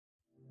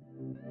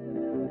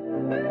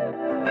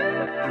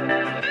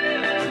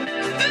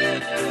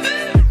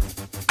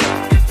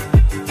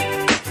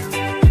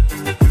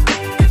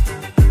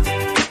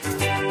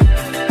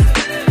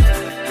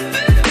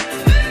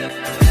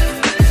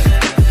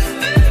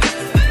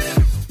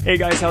Hey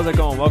guys, how's it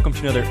going? Welcome to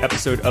another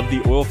episode of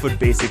the Oilfield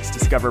Basics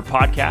Discover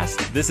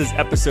podcast. This is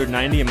episode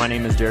 90 and my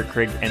name is Derek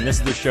Craig, and this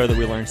is the show that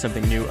we learn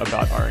something new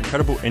about our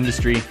incredible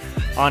industry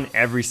on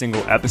every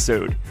single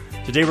episode.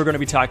 Today we're going to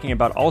be talking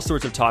about all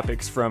sorts of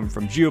topics from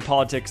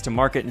geopolitics to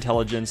market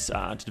intelligence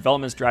to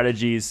development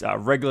strategies,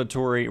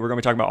 regulatory. We're going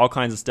to be talking about all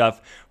kinds of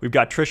stuff. We've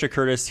got Trisha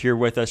Curtis here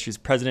with us. She's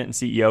president and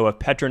CEO of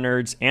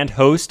PetroNerds and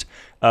host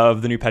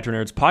of the new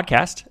PetroNerds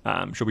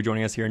podcast. She'll be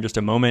joining us here in just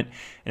a moment.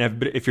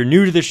 And if you're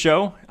new to this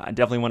show, I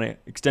definitely want to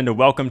extend a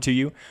welcome to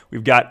you.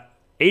 We've got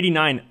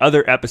 89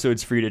 other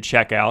episodes for you to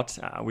check out.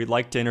 We'd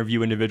like to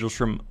interview individuals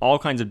from all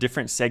kinds of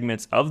different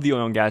segments of the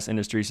oil and gas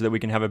industry so that we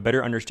can have a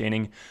better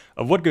understanding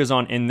of what goes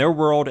on in their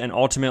world, and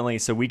ultimately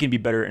so we can be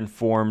better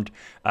informed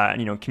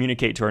and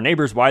communicate to our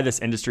neighbors why this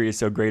industry is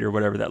so great or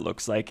whatever that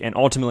looks like, and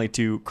ultimately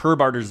to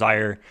curb our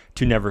desire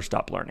to never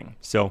stop learning.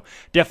 So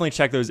definitely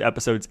check those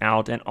episodes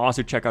out, and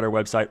also check out our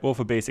website,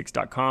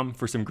 oilfieldbasics.com,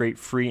 for some great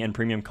free and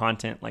premium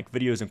content like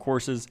videos and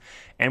courses.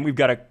 And we've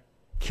got a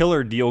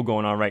killer deal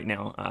going on right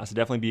now, so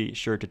definitely be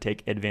sure to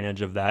take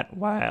advantage of that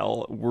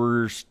while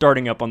we're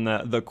starting up on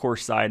the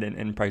course side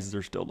and prices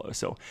are still low.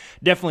 So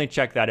definitely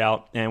check that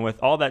out. And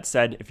with all that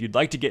said, if you'd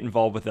like to get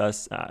involved with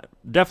us,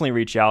 definitely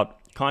reach out.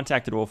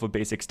 Contact at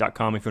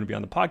oilfieldbasics.com if you want to be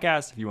on the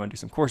podcast, if you want to do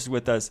some courses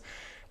with us,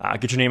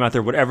 get your name out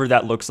there, whatever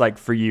that looks like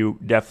for you.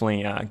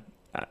 Definitely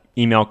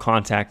email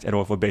contact at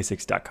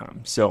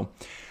oilfieldbasics.com. So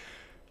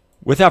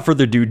without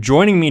further ado,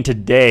 joining me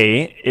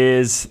today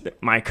is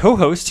my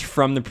co-host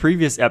from the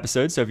previous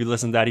episode. So if you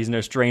listen to that, he's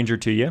no stranger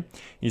to you.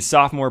 He's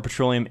sophomore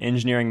petroleum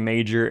engineering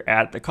major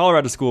at the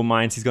Colorado School of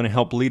Mines. He's going to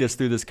help lead us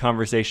through this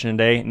conversation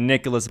today.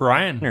 Nicholas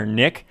Bryan, or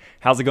Nick,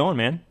 how's it going,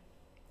 man?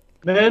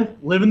 Man,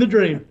 living the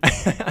dream.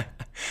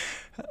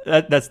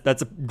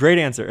 That's a great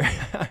answer.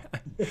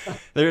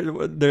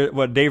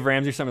 What Dave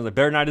Ramsey or something like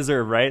better than I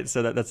deserve, right?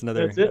 So that's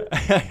another. That's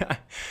it.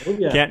 Oh,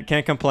 yeah.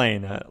 Can't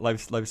complain.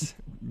 Life's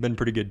been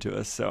pretty good to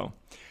us. So,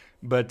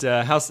 but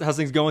how's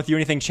things going with you?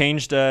 Anything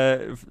changed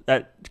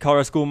at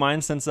Colorado School of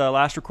Mines since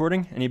last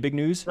recording? Any big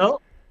news?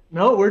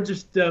 No, we're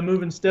just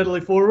moving steadily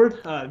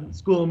forward.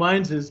 School of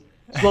Mines is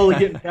slowly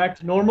getting back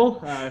to normal.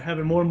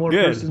 Having more and more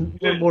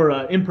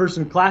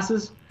in-person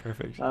classes.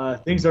 Perfect.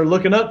 Things are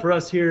looking up for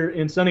us here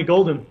in sunny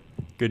Golden.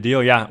 Good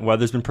deal. Yeah,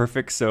 weather's been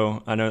perfect,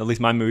 so I know at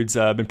least my mood's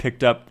been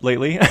picked up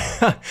lately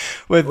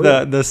with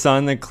the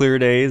sun, the clear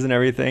days, and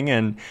everything.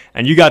 And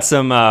you got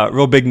some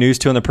real big news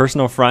too on the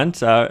personal front.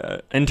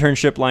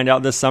 Internship lined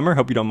out this summer.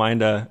 Hope you don't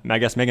mind, I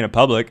guess, making it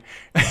public.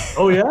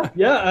 Oh yeah.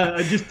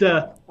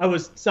 I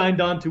was signed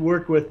on to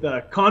work with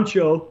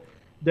Concho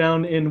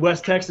down in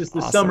West Texas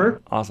this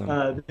summer.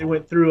 Awesome. They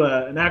went through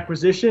an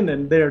acquisition,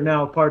 and they are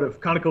now part of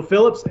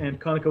ConocoPhillips, and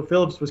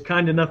ConocoPhillips was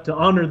kind enough to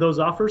honor those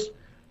offers.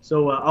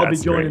 So I'll be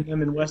joining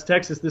them in West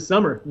Texas this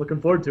summer.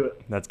 Looking forward to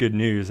it. That's good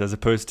news, as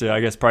opposed to,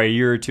 I guess, probably a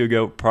year or two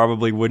ago,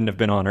 probably wouldn't have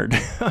been honored.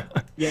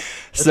 Yeah.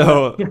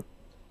 So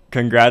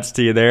congrats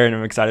to you there, and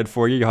I'm excited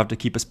for you. You'll have to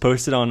keep us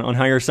posted on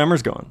how your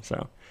summer's going.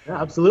 So yeah,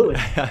 absolutely.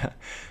 But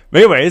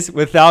anyways,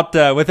 without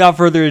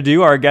further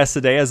ado, our guest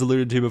today, as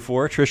alluded to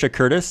before, Trisha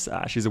Curtis.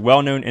 She's a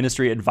well-known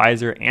industry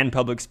advisor and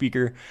public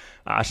speaker.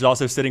 She's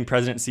also sitting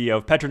president and CEO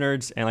of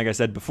PetroNerds, and like I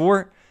said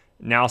before,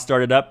 now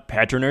started up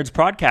PetroNerds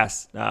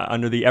podcast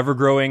under the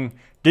ever-growing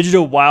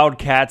Digital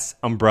Wildcats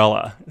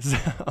umbrella. So,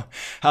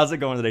 how's it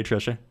going today,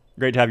 Trisha?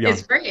 Great to have you on.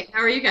 It's great.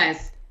 How are you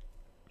guys?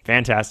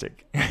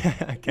 Fantastic.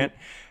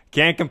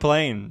 Can't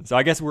complain. So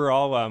I guess we're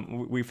all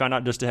we found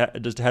out just ahead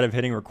of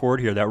hitting record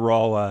here that we're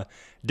all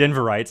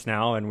Denverites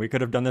now, and we could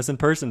have done this in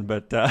person,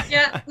 but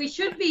yeah, we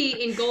should be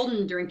in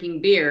Golden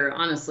drinking beer.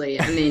 Honestly,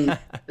 I mean,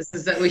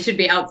 we should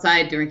be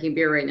outside drinking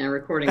beer right now,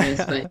 recording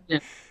this, but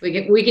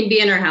we can be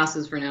in our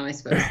houses for now, I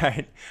suppose.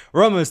 Right,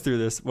 we're almost through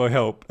this. We'll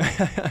hope.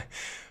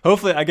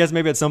 Hopefully, I guess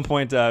maybe at some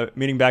point,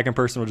 meeting back in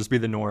person will just be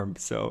the norm.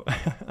 So.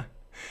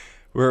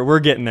 We're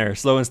getting there,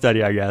 slow and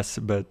steady, I guess.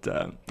 But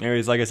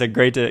anyways, like I said,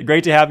 great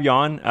to have you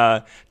on.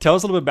 Tell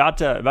us a little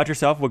bit about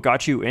yourself. What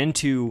got you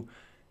into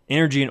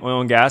energy and oil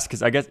and gas?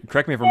 Because I guess,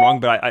 correct me if I'm wrong,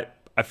 but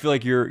I feel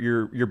like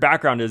your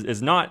background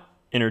is not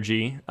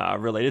energy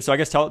related. So I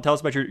guess tell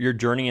us about your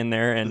journey in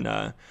there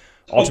and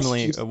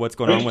ultimately what's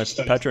going on with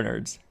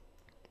PetroNerds.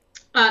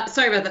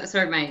 Sorry about that.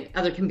 Sorry, my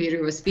other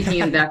computer was speaking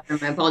in the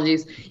background. My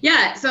apologies.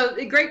 Yeah, so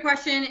great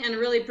question, and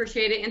really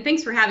appreciate it. And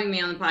thanks for having me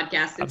on the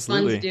podcast. It's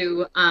Absolutely. Fun to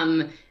do.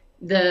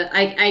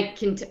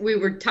 We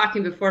were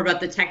talking before about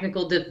the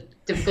technical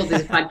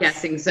difficulties of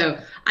podcasting, so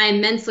I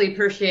immensely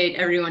appreciate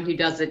everyone who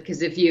does it,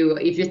 because if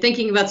you're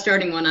thinking about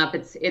starting one up,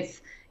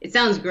 it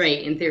sounds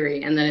great in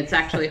theory, and then it's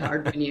actually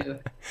hard when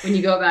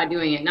you go about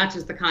doing it. Not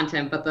just the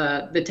content, but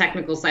the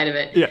technical side of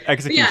it. Yeah,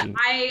 execution.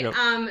 But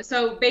yeah,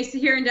 so based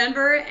here in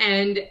Denver,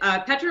 and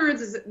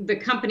PetroNerds, the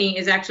company,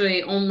 is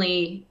actually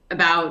only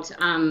about.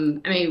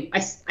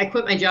 I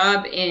quit my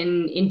job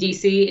in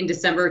DC in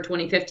December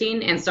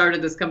 2015 and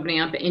started this company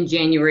up in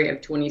January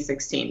of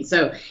 2016.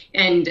 So,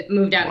 and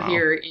moved out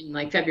here in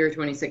like February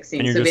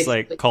 2016. And you're just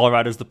like,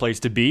 Colorado's the place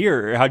to be,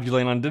 or how'd you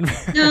land on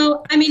Denver?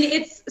 No, I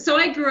mean,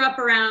 I grew up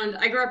around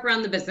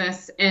the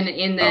business and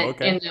in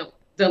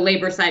the the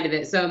labor side of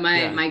it. So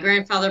my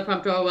grandfather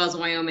pumped oil wells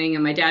in Wyoming,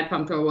 and my dad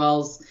pumped oil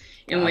wells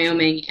in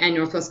Wyoming and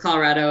Northwest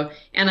Colorado.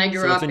 And I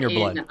grew up in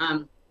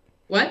blood.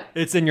 What?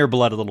 It's in your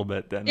blood a little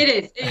bit then. It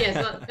is.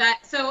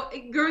 So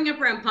growing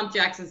up around pump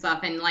jacks and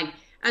stuff, and like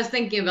I was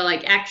thinking about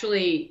like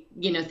actually,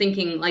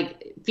 thinking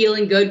like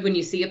feeling good when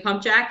you see a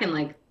pump jack and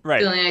like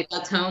feeling like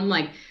that's home.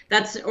 Like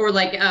that's, or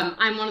like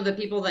I'm one of the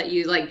people that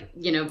you like,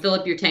 fill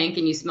up your tank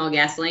and you smell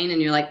gasoline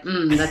and you're like,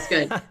 that's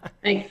good.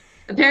 Like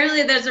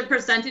apparently there's a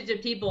percentage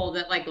of people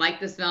that like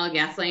the smell of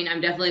gasoline.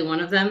 I'm definitely one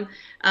of them.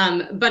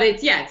 But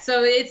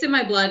so it's in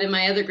my blood, and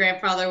my other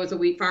grandfather was a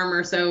wheat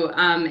farmer. So,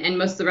 and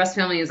most of the rest of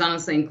the family is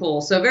honestly in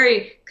coal. So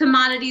very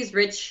commodities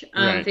rich,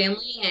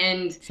 family.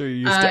 And so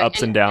you're used to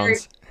ups and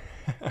downs.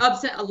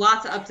 Lots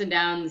of ups and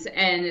downs,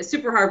 and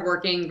super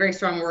hardworking, very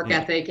strong work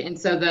ethic. And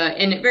so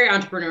and very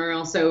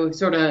entrepreneurial. So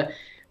sort of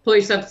pull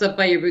yourself up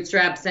by your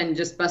bootstraps and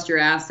just bust your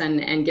ass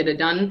and get it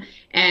done.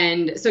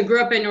 And so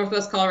grew up in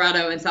Northwest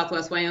Colorado and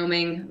Southwest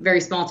Wyoming,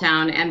 very small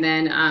town. And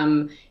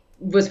then,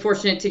 was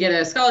fortunate to get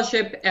a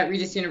scholarship at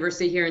Regis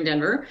University here in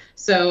Denver.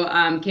 So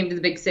came to the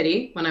big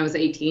city when I was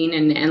 18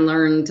 and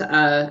learned,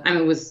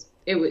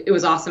 it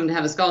was awesome to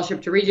have a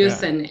scholarship to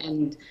Regis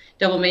and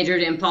double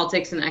majored in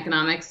politics and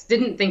economics.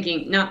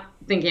 Not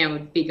thinking I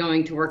would be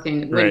going to work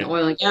in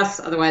oil and gas.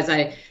 Otherwise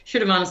I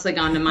should have honestly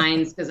gone to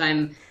mines, because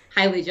I'm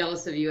highly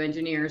jealous of you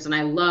engineers, and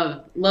I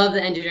love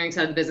the engineering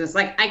side of the business.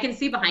 Like I can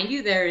see behind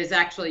you, there is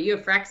actually, you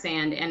have frac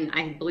sand, and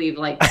I believe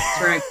like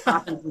ceramic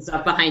coffins and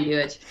stuff behind you,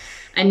 which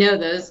I know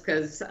those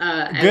because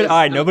good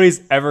eye.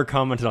 Nobody's ever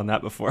commented on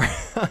that before.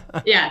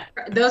 Yeah,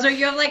 those are,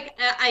 you have like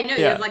I know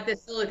you have like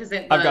this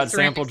silicate. I've got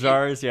sample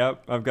jars.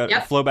 Yep, I've got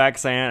flowback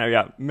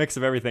sand. Mix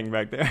of everything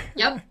back there.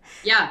 Yep,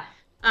 yeah.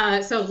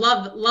 So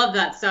love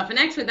that stuff, and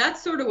actually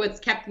that's sort of what's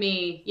kept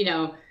me,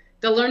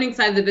 the learning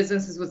side of the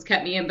business is what's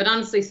kept me in. But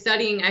honestly,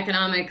 studying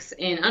economics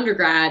in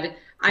undergrad,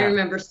 I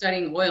remember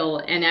studying oil,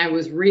 and I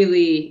was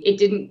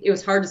it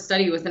was hard to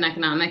study within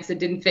economics. It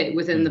didn't fit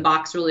within the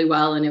box really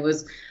well. And it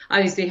was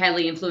obviously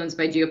highly influenced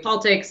by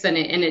geopolitics, and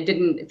it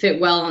didn't fit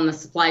well on the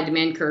supply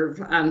demand curve.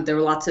 There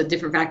were lots of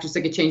different factors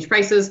that could change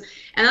prices.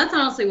 And that's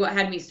honestly what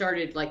had me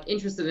started like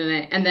interested in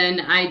it. And then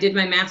I did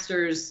my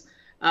master's.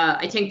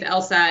 I tanked the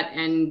LSAT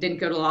and didn't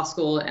go to law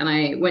school, and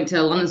I went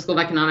to London School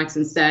of Economics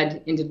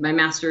instead and did my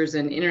master's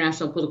in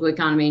international political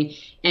economy.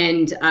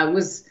 And that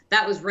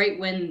was right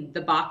when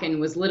the Bakken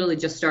was literally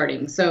just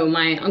starting. So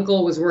my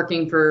uncle was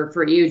working for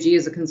EOG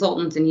as a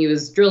consultant, and he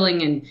was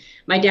drilling, and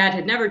my dad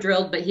had never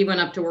drilled, but he went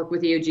up to work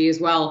with EOG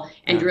as well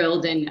and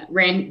drilled and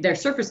ran their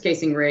surface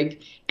casing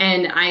rig.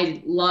 And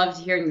I loved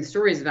hearing the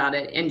stories about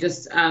it, and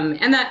just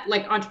and that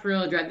like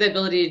entrepreneurial drive, the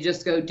ability to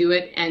just go do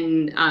it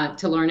and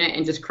to learn it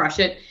and just crush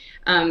it.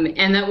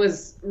 And that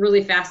was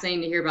really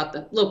fascinating to hear about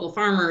the local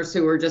farmers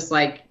who were just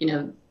like,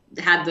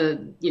 had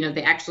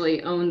they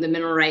actually owned the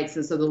mineral rights.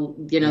 And so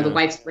the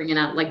wife's bringing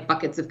out like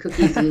buckets of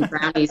cookies and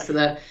brownies to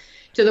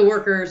the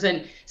workers.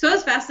 And so I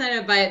was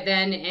fascinated by it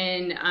then,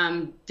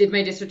 and did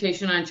my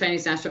dissertation on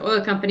Chinese national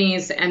oil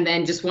companies, and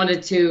then just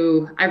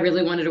I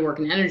really wanted to work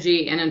in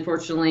energy. And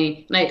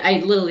unfortunately, and I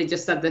literally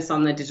just said this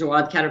on the Digital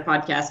Wildcatter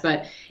podcast,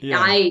 but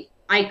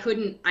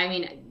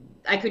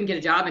I couldn't get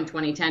a job in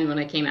 2010 when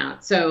I came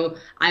out. So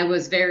I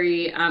was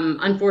very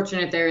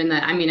unfortunate there in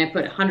that, I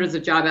put hundreds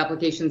of job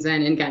applications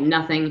in and got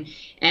nothing.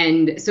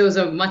 And so it was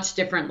a much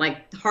different,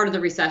 like heart of the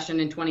recession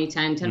in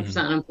 2010,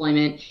 10%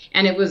 unemployment.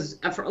 And it was,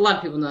 for a lot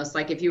of people know this,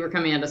 like if you were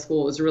coming out of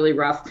school, it was really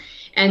rough.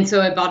 And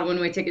so I bought a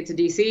one-way ticket to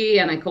DC,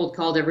 and I cold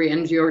called every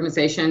energy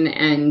organization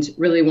and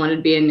really wanted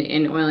to be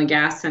in oil and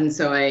gas. And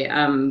so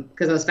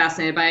because I was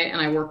fascinated by it,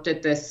 and I worked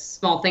at this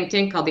small think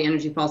tank called the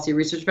Energy Policy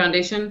Research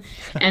Foundation.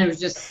 And it was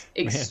just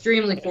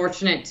extremely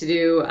fortunate to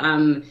do.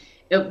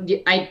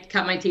 I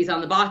cut my teeth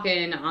on the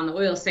Bakken, on the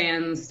oil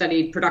sands,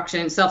 studied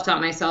production,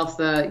 self-taught myself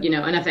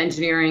enough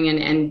engineering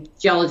and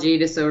geology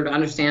to sort of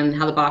understand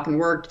how the Bakken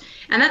worked.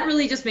 And that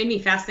really just made me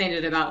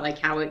fascinated about like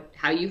how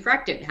you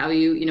fracked it, how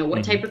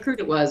what type of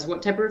crude it was,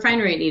 what type of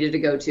refinery it needed to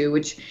go to,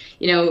 which,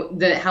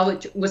 how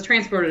it was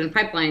transported in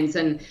pipelines.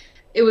 And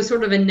it was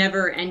sort of a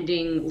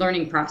never-ending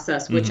learning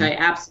process, which I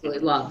absolutely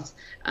loved.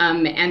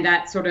 And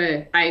that sort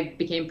of, I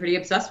became pretty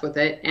obsessed with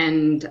it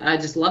and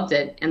just loved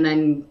it. And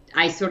then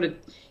I sort of,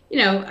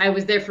 I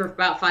was there for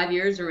about 5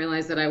 years and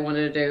realized that I'm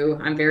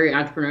very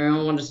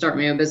entrepreneurial, wanted to start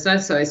my own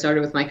business. So I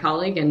started with my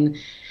colleague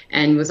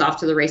and was off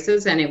to the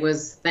races. And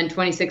then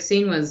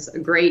 2016 was a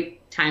great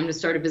time to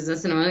start a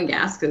business in oil and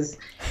gas because,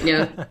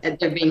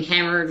 they're being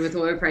hammered with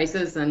oil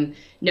prices and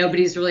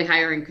nobody's really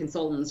hiring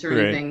consultants or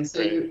anything.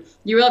 So you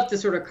really have to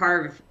sort of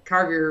carve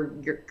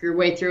your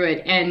way through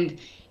it. And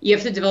you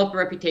have to develop a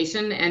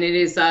reputation, and it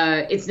is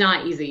it's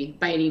not easy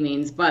by any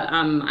means, but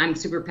I'm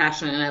super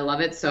passionate and I love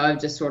it. So I've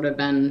just sort of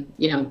been,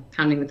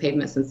 pounding the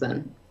pavement since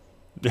then.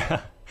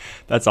 Yeah,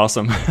 that's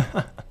awesome.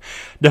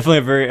 Definitely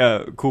a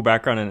very cool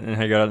background in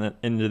how you got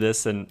into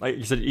this. And like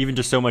you said, even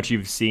just so much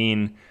you've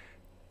seen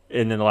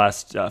in the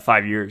last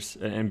 5 years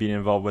and being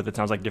involved with, it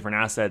sounds like different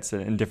assets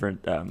and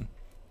different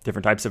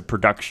types of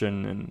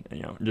production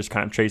and, just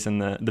kind of tracing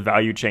the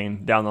value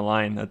chain down the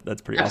line.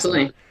 That's pretty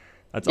Absolutely. awesome.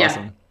 That's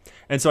awesome.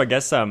 And so I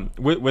guess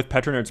with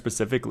Petronode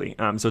specifically,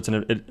 so it's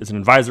an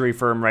advisory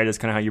firm, right? Is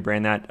kind of how you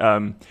brand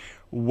that.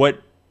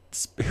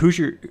 Who's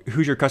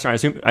your customer?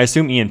 I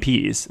assume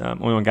E&Ps,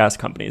 oil and gas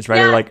companies, right?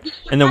 Yeah,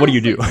 and then what do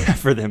you do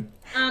for them?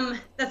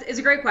 It's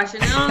a great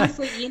question. And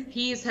honestly,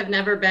 E&Ps have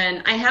never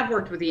been. I have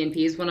worked with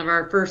E&Ps. One of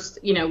our first,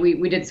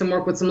 we did some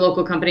work with some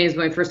local companies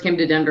when we first came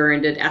to Denver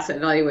and did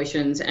asset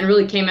valuations, and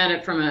really came at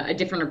it from a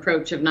different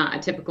approach of not a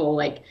typical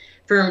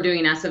firm doing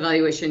an asset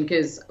valuation,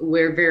 because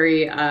we're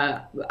very.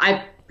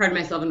 I pride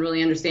myself in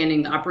really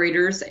understanding the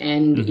operators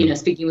and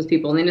speaking with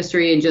people in the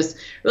industry and just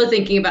really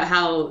thinking about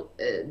how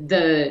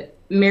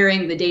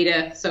marrying the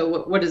data.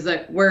 So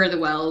where are the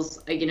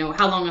wells?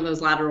 How long are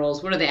those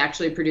laterals? What are they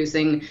actually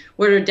producing?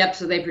 What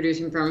depths are they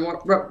producing from?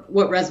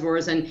 What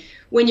reservoirs? And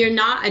when you're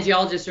not a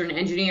geologist or an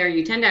engineer,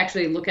 you tend to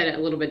actually look at it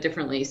a little bit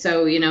differently.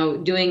 So,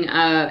 doing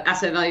a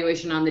asset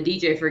evaluation on the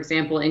DJ, for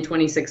example, in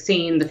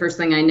 2016, the first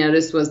thing I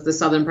noticed was the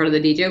southern part of the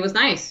DJ was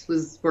nice,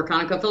 was where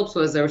ConocoPhillips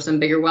was. There were some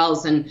bigger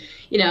wells, and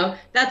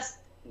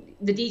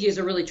the DJs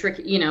are really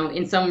tricky,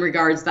 in some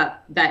regards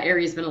that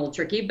area's been a little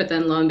tricky, but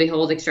then lo and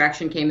behold,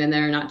 extraction came in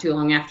there not too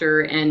long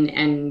after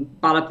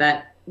and bought up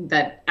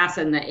that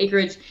asset and that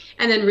acreage.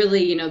 And then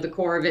really, the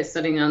core of it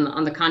studying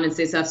on the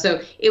condensate stuff. So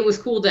it was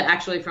cool to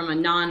actually from a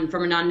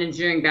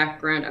non-engineering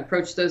background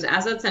approach those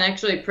assets and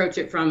actually approach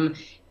it from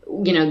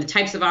the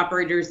types of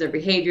operators, their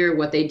behavior,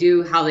 what they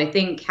do, how they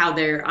think, how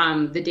their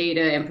the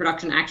data and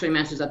production actually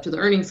matches up to the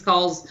earnings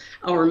calls,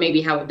 or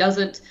maybe how it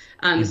doesn't.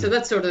 So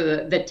that's sort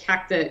of the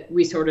tack that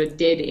we sort of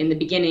did in the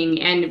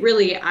beginning. And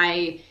really,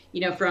 I,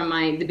 from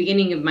the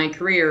beginning of my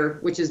career,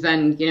 which has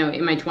been,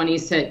 in my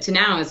 20s to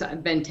now, has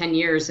been 10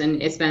 years,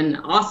 and it's been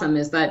awesome,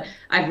 is that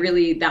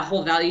that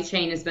whole value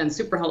chain has been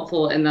super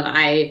helpful, and that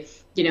I,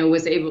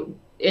 was able,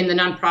 in the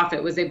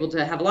nonprofit, was able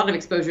to have a lot of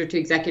exposure to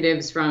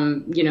executives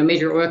from,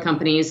 major oil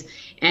companies.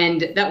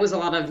 And that was a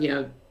lot of,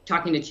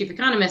 talking to chief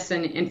economists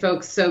and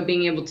folks. So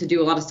being able to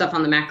do a lot of stuff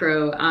on the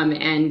macro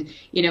and,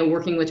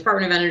 working with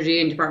Department of Energy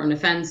and Department of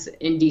Defense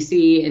in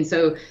DC. And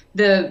so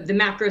the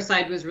macro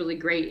side was really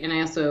great. And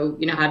I also,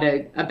 had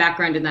a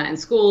background in that in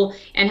school,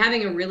 and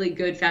having a really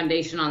good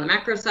foundation on the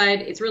macro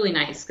side. It's really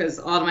nice because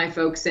a lot of my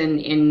folks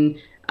in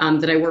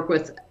that I work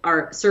with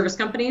are service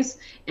companies.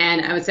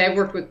 And I would say I've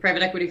worked with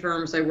private equity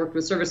firms, I worked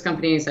with service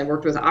companies, I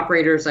worked with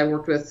operators, I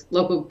worked with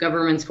local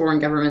governments, foreign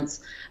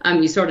governments,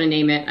 you sort of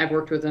name it, I've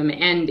worked with them.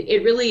 And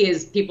it really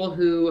is people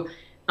who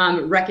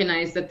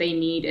recognize that they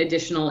need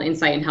additional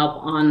insight and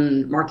help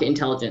on market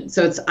intelligence.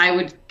 So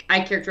I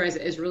characterize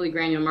it as really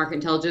granular market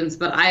intelligence,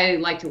 but I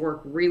like to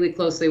work really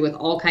closely with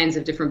all kinds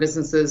of different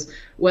businesses,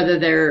 whether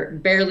they're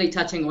barely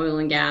touching oil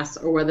and gas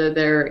or whether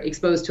they're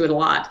exposed to it a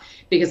lot,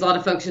 because a lot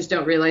of folks just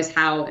don't realize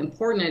how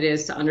important it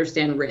is to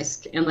understand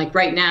risk. And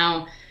right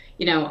now,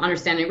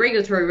 understanding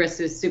regulatory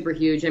risk is super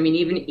huge. I mean,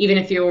 even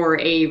if you're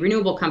a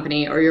renewable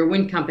company or you're a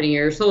wind company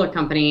or a solar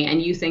company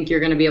and you think you're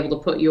going to be able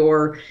to put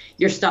your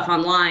stuff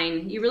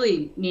online, you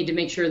really need to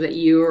make sure that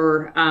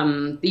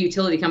the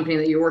utility company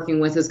that you're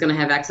working with is going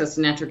to have access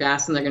to natural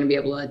gas, and they're going to be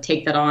able to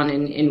take that on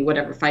in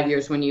whatever 5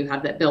 years when you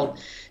have that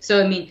built.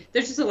 So, I mean,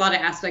 there's just a lot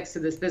of aspects to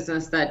this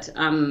business that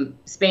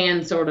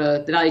span sort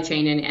of the value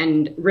chain,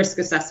 and risk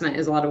assessment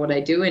is a lot of what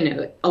I do.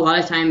 And a lot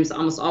of times,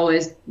 almost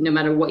always, no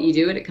matter what you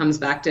do, it comes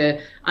back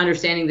to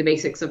understanding the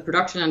basics of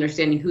production,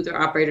 understanding who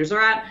their operators are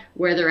at,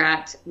 where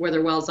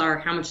their wells are,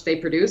 how much they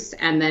produce.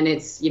 And then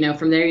it's,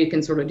 from there you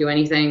can sort of do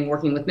anything,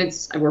 working with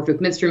I worked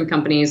with midstream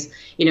companies,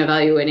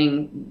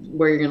 evaluating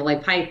where you're going to lay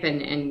pipe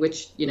and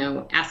which,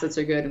 assets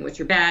are good and which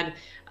are bad.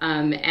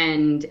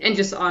 And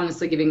just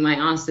honestly giving my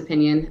honest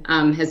opinion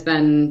has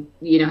been,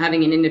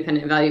 having an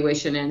independent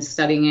evaluation and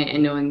studying it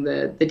and knowing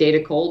the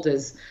data cold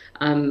is,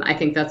 I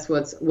think that's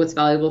what's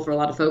valuable for a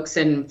lot of folks,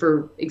 and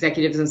for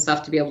executives and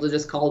stuff to be able to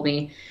just call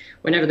me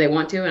whenever they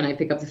want to, and I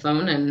pick up the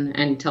phone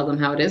and tell them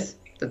how it is.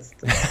 That's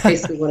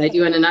basically what I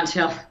do in a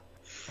nutshell.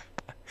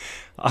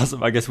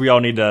 Awesome. I guess we all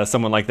need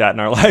someone like that in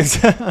our lives.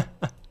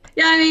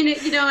 Yeah, I mean,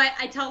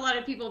 I tell a lot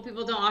of people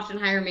don't often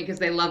hire me because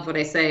they love what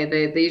I say.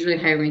 They usually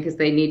hire me because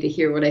they need to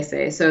hear what I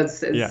say. So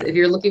it's If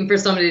you're looking for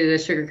somebody to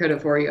sugarcoat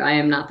it for you, I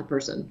am not the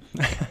person.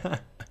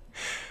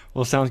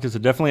 Well, sounds good. So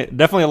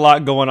definitely a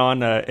lot going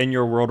on in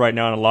your world right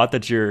now, and a lot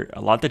that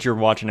you're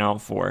watching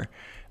out for.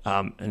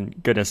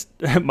 And goodness,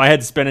 my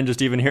head's spinning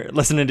just even here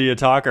listening to you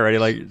talk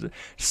already.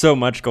 So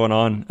much going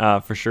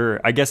on for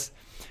sure. I guess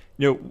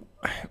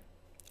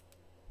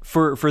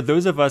for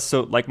those of us,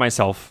 so like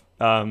myself,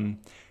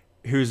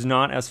 who's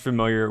not as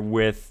familiar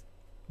with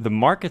the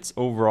markets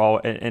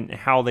overall and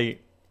how they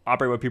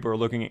operate, what people are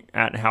looking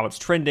at, how it's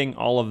trending,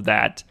 all of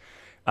that.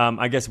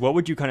 I guess what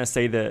would you kind of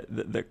say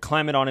the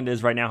climate on it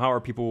is right now? How are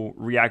people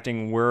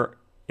reacting? Where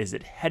is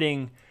it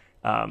heading?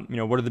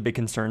 What are the big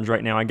concerns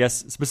right now? I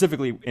guess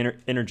specifically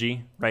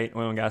energy, right?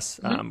 Oil and gas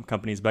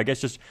companies. But I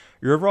guess just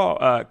your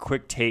overall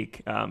quick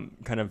take,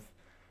 kind of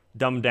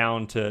dumbed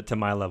down to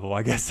my level,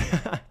 I guess.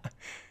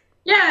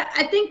 Yeah,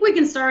 I think we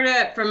can start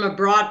it from a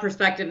broad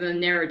perspective and then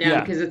narrow it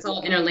down because it's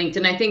all interlinked.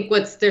 And I think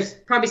there's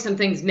probably some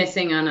things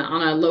missing on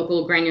a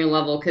local granular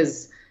level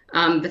because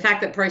The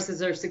fact that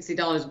prices are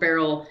 $60 a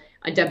barrel,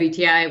 a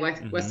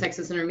WTI, West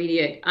Texas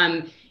Intermediate,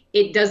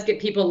 it does get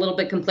people a little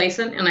bit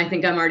complacent. And I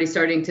think I'm already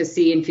starting to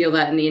see and feel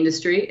that in the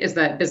industry, is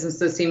that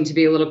businesses seem to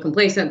be a little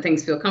complacent,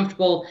 things feel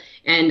comfortable.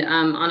 And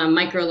on a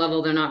micro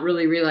level, they're not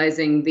really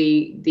realizing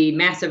the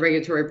massive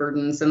regulatory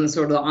burdens and the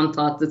sort of the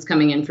onslaught that's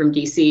coming in from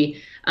DC.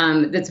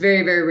 That's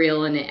very, very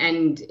real.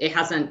 And it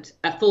hasn't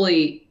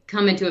fully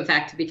come into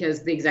effect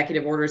because the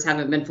executive orders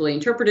haven't been fully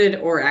interpreted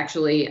or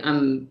actually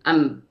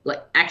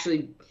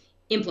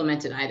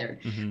implemented either.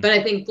 But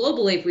I think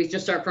globally, if we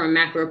just start from a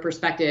macro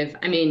perspective,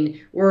 I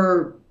mean,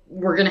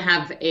 we're going to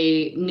have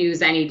a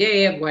news any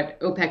day of what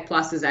OPEC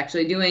Plus is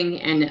actually doing.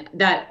 And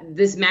that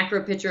this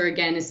macro picture,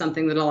 again, is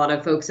something that a lot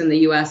of folks in the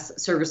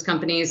U.S. service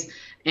companies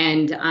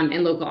and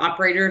local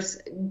operators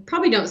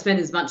probably don't spend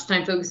as much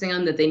time focusing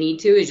on that they need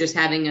to, is just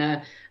having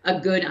a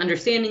good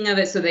understanding of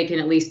it so they can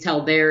at least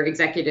tell their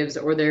executives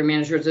or their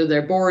managers or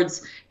their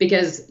boards,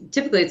 because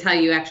typically it's how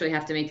you actually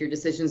have to make your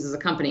decisions as a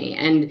company.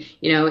 And,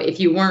 if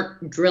you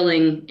weren't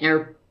drilling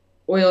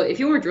if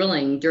you weren't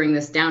drilling during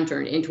this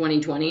downturn in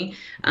 2020,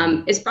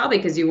 it's probably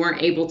because you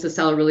weren't able to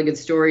sell a really good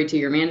story to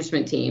your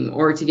management team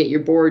or to get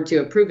your board to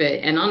approve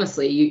it. And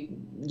honestly,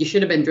 you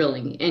should have been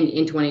drilling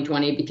in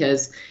 2020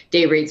 because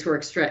day rates were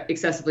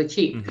excessively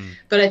cheap.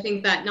 But I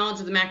think that knowledge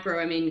of the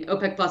macro, I mean,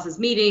 OPEC Plus is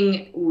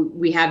meeting.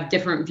 We have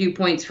different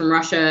viewpoints from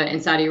Russia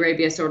and Saudi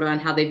Arabia sort of on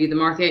how they view the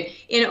market.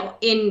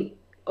 In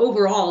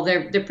overall,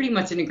 they're pretty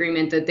much in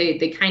agreement that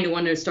they kind of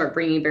want to start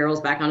bringing barrels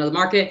back onto the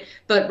market.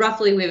 But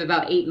roughly, we have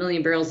about 8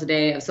 million barrels a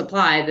day of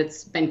supply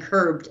that's been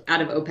curbed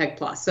out of OPEC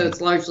Plus. So it's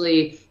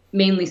largely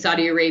mainly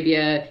Saudi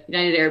Arabia,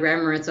 United Arab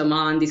Emirates,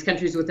 Oman, these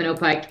countries within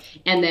OPEC,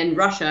 and then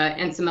Russia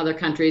and some other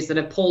countries that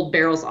have pulled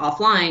barrels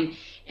offline.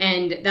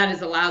 And that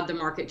has allowed the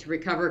market to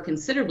recover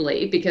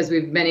considerably because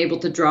we've been able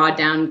to draw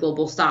down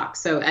global stocks.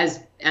 So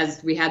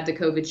as we had the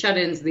COVID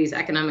shut-ins, these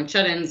economic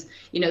shut-ins,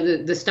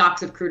 the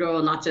stocks of crude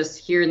oil, not just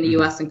here in the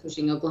U.S. and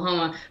Cushing,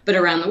 Oklahoma, but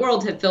around the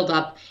world, have filled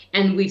up.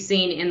 And we've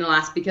seen in the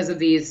last, because of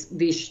this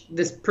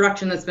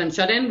production that's been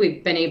shut in,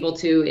 we've been able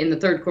to, in the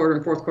third quarter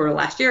and fourth quarter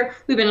last year,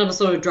 we've been able to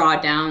sort of draw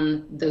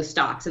down those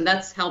stocks. And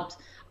that's helped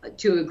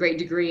to a great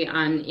degree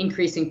on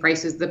increasing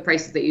prices, the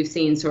prices that you've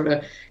seen sort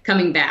of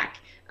coming back.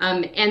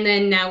 And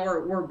then now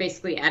we're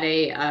basically at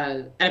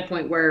a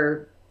point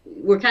where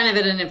we're kind of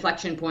at an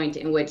inflection point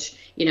in which,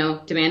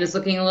 demand is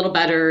looking a little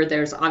better.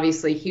 There's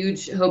obviously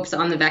huge hopes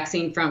on the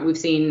vaccine front. We've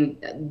seen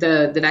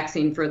the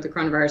vaccine for the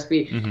coronavirus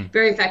be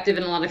very effective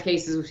in a lot of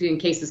cases. We've seen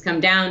cases come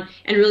down.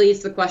 And really,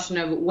 it's the question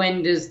of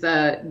when does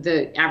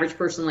the average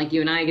person like you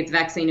and I get the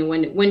vaccine, and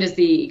when does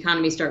the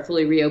economy start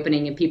fully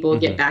reopening and people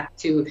get back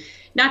to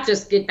not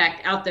just get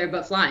back out there,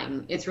 but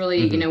flying. It's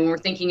really, when we're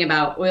thinking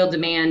about oil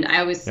demand, I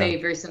always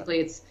say very simply,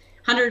 it's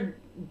 100.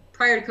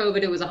 Prior to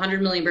COVID, it was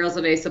 100 million barrels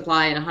a day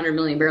supply and 100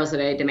 million barrels a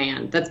day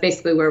demand. That's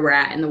basically where we're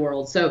at in the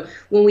world. So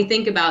when we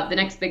think about the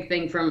next big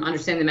thing from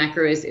understanding the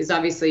macro is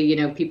obviously,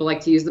 people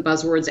like to use the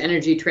buzzwords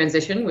energy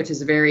transition, which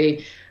is a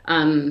very,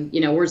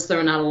 words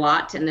thrown out a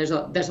lot. And there's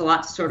a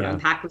lot to sort of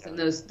unpack within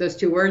those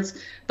two words.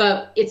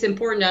 But it's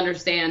important to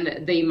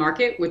understand the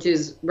market, which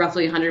is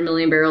roughly 100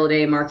 million barrel a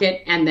day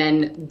market, and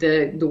then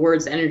the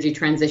words energy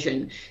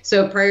transition.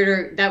 So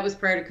prior to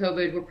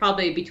COVID, we're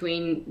probably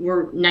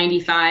we're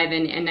 95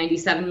 and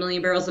 97 million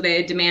barrels a day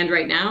of demand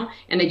right now.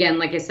 And again,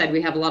 like I said, we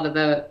have a lot of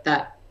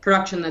that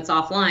production that's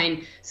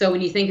offline. So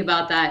when you think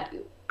about that,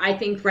 I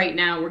think right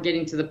now we're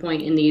getting to the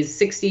point in these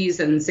 60s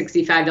and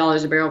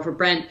 $65 a barrel for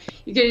Brent.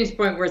 You're getting to the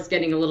point where it's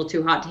getting a little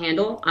too hot to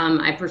handle.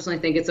 I personally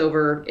think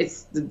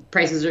the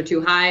prices are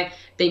too high.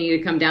 They need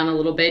to come down a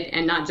little bit,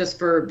 and not just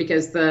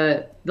because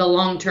the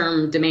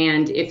long-term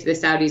demand, if the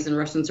Saudis and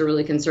Russians are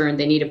really concerned,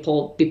 they need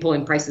to be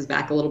pulling prices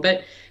back a little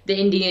bit.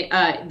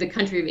 The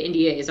country of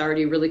India is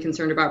already really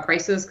concerned about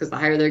prices because the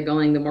higher they're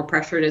going, the more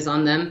pressure it is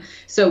on them.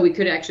 So we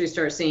could actually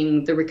start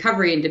seeing the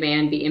recovery in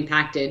demand be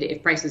impacted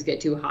if prices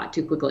get too hot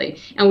too quickly.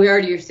 And we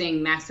already are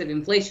seeing massive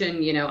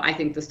inflation. I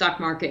think the stock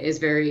market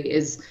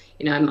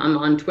I'm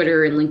on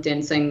Twitter and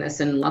LinkedIn saying this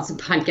and lots of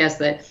podcasts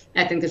that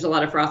I think there's a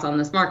lot of froth on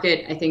this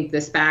market. I think the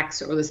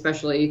SPACs, or the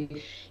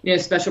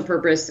special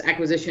purpose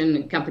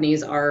acquisition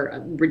companies,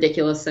 are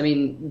ridiculous. I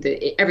mean,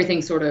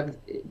 everything's sort of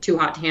too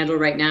hot to handle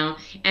right now.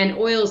 And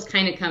oil's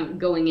kind of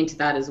going into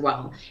that as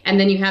well. And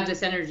then you have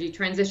this energy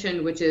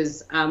transition, which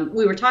is,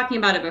 we were talking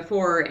about it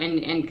before,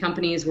 and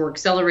companies were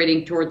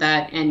accelerating toward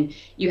that. And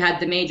you had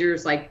the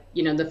majors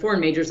the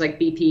foreign majors like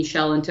BP,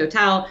 Shell, and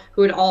Total,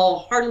 who had all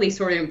heartily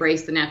sort of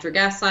embraced the natural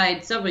gas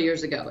side several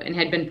years ago and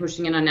had been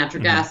pushing in on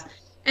natural gas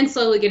and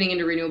slowly getting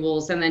into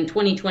renewables. And then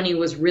 2020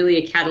 was really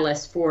a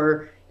catalyst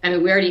for,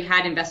 we already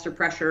had investor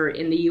pressure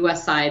in the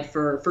U.S. side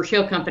for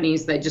shale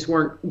companies that just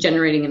weren't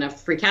generating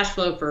enough free cash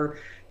flow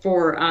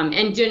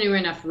and generating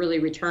enough really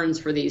returns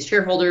for these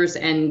shareholders.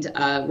 And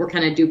we're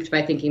kind of duped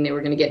by thinking they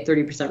were going to get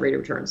 30% rate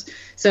of returns.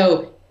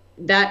 So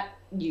that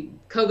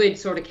COVID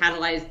sort of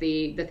catalyzed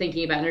the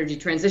thinking about energy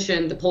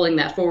transition, the pulling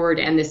that forward,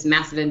 and this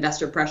massive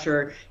investor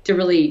pressure to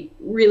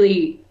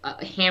really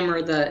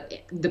hammer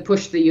the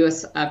push the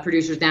U.S.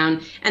 Producers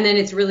down. And then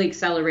it's really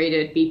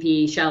accelerated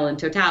BP, Shell, and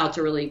Total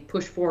to really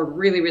push forward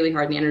really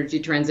hard in the energy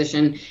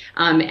transition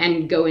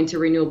and go into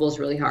renewables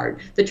really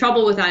hard. The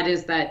trouble with that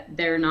is that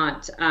they're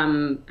not,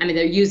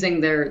 they're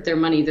using their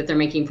money that they're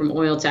making from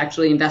oil to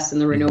actually invest in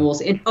the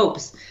renewables in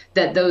hopes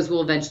that those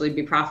will eventually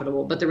be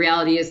profitable. But the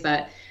reality is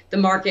that the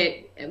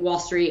market, Wall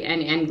Street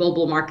and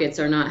global markets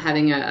are not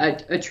having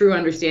a true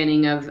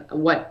understanding of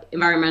what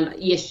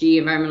ESG,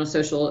 environmental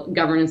social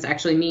governance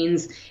actually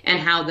means, and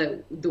how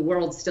the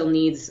world still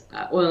needs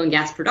oil and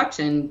gas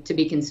production to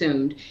be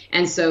consumed.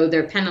 And so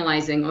they're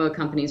penalizing oil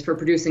companies for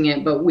producing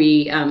it, but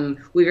we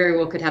very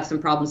well could have some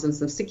problems and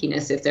some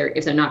stickiness if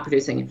they're not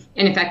producing it.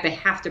 And in fact, they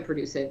have to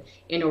produce it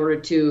in order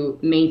to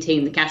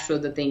maintain the cash flow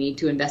that they need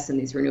to invest in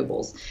these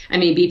renewables. I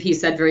mean, BP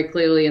said very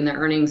clearly in their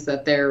earnings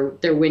that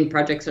their wind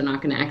projects are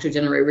not going to actually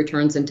generate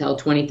returns until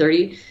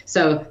 2030.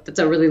 So that's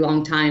a really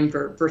long time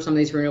for some of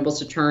these renewables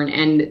to turn.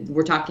 And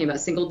we're talking about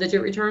single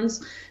digit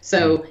returns.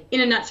 So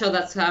in a nutshell,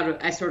 that's how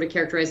I sort of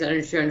characterize that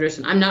energy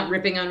transition. I'm not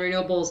ripping on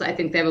renewables. I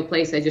think they have a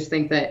place. I just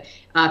think that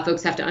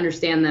folks have to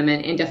understand them,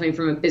 and definitely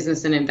from a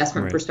business and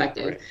investment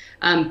perspective.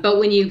 But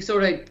when you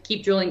sort of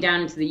keep drilling down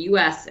into the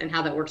U.S. and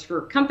how that works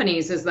for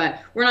companies, is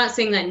that we're not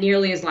seeing that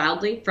nearly as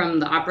loudly from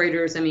the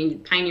operators. I mean,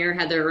 Pioneer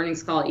had their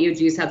earnings call,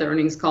 EOG's had their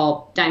earnings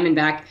call,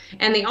 Diamondback,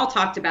 and they all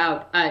talked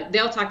about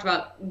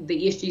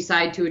the ESG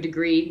side to a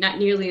degree, not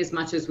nearly as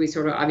much as we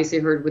sort of obviously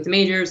heard with the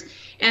majors.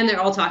 And they're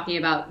all talking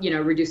about,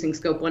 reducing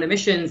Scope 1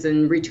 emissions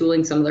and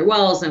retooling some of their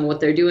wells and what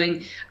they're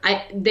doing.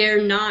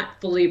 They're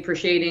not fully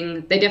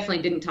appreciating. They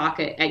definitely didn't talk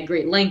at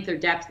great length or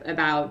depth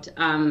about,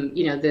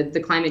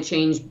 the climate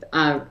change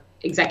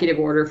executive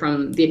order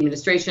from the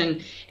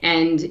administration.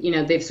 And,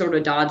 they've sort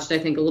of dodged, I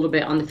think, a little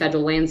bit on the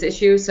federal lands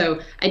issue. So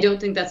I don't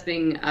think that's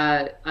being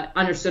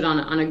understood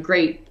on a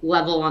great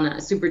level, on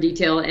a super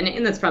detail.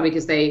 And that's probably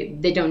because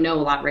they don't know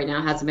a lot right now.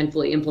 It hasn't been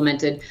fully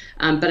implemented.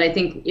 But I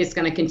think it's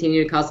going to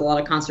continue to cause a lot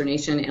of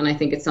consternation. And I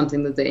think it's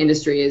something that the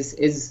industry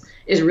is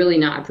really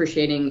not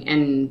appreciating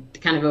and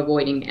kind of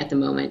avoiding at the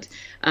moment.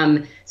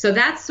 So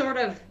that's sort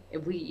of,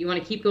 if you want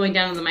to keep going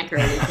down on the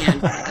micro, we can.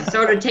 I'm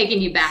sort of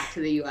taking you back to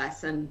the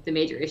U.S. and the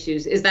major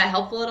issues. Is that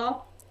helpful at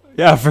all?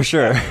 Yeah, for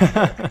sure.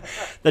 That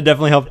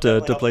definitely helped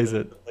to place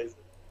it.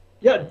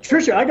 Yeah,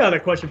 Tricia, I got a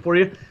question for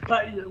you.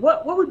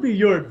 What would be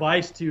your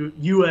advice to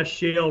U.S.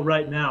 shale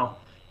right now?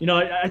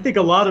 I think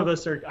a lot of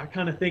us are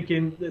kind of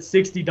thinking that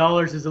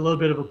 $60 is a little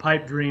bit of a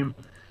pipe dream.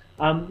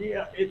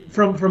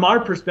 From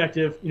our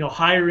perspective,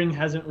 hiring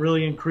hasn't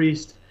really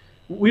increased.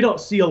 We don't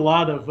see a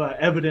lot of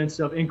evidence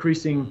of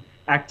increasing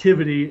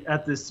activity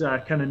at this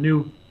kind of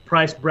new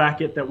price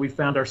bracket that we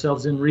found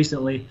ourselves in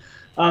recently.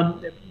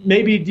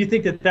 Maybe do you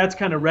think that that's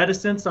kind of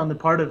reticence on the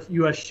part of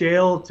U.S.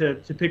 shale to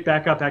pick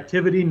back up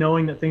activity,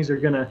 knowing that things are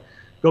going to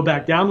go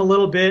back down a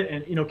little bit?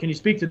 And, can you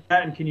speak to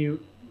that? And can you,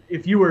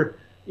 if you were,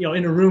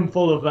 in a room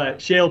full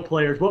of shale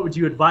players, what would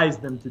you advise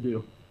them to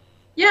do?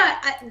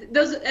 Yeah,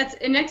 that's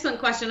an excellent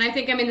question. I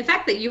think, the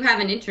fact that you have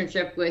an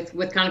internship with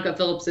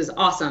ConocoPhillips is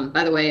awesome,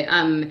 by the way,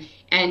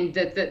 and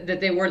that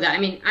they were that.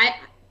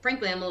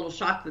 Frankly, I'm a little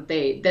shocked that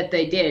they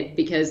did,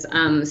 because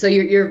so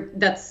you're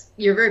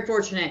very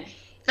fortunate.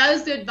 If I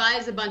was to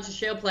advise a bunch of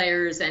shale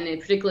players, and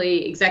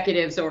particularly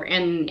executives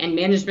and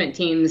management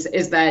teams,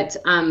 is that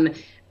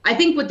I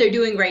think what they're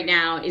doing right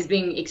now is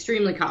being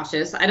extremely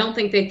cautious. I don't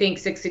think they think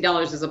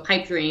 $60 is a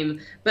pipe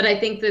dream, but I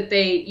think that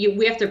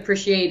we have to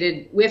appreciate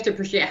it. We have to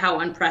appreciate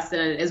how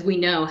unprecedented, as we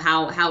know,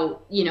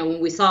 how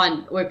when we saw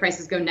oil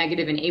prices go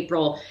negative in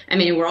April.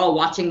 We're all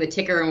watching the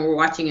ticker and we're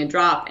watching it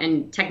drop,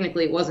 and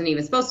technically it wasn't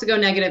even supposed to go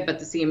negative, but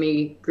the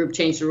CME group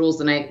changed the rules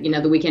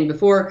the weekend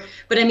before.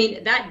 But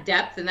that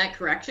depth and that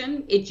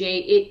correction,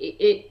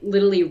 it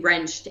literally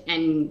wrenched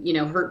and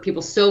hurt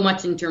people so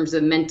much in terms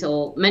of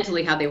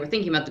mentally how they were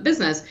thinking about the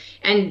business.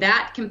 And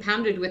that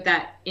compounded with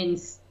that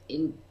intense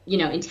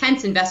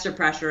investor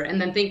pressure,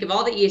 and then think of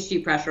all the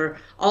ESG pressure,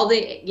 all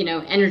the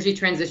energy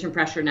transition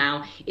pressure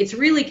now. It's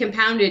really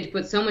compounded to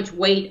put so much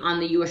weight on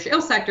the U.S.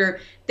 shale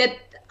sector that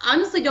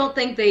honestly don't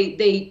think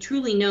they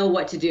truly know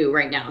what to do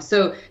right now.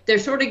 So they're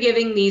sort of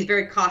giving these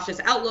very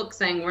cautious outlooks,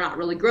 saying we're not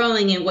really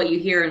growing, and what you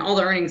hear in all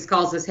the earnings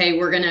calls is, hey,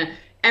 we're going to,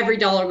 every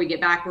dollar we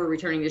get back, we're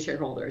returning to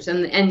shareholders.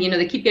 And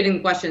they keep getting the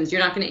questions, you're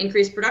not going to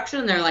increase production?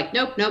 And they're like,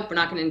 nope, we're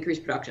not going to increase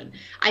production.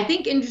 I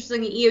think,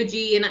 interestingly,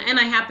 EOG, and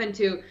I happen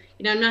to,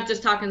 I'm not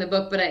just talking the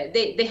book, but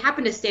they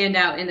happen to stand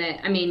out in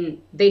that,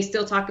 they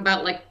still talk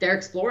about, they're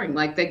exploring,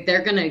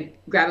 they're going to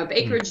grab up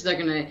acreage, they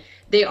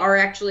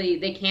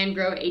can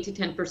grow 8 to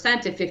 10%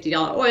 at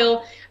 $50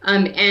 oil,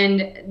 and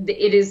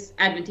it is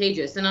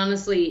advantageous. And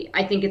honestly,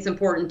 I think it's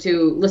important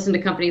to listen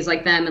to companies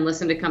like them and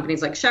listen to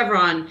companies like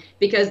Chevron,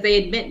 because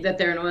they admit that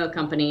they're an oil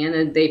company and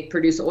that they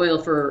produce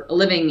oil for a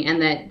living,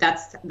 and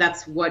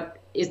that's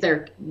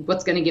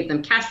what's going to give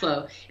them cash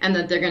flow, and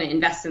that they're going to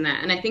invest in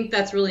that. And I think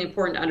that's really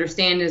important to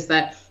understand, is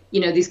that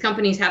these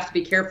companies have to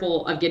be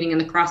careful of getting in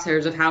the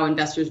crosshairs of how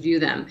investors view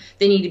them.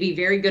 They need to be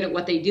very good at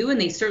what they do,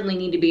 and they certainly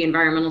need to be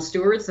environmental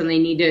stewards, and they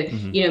need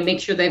to, make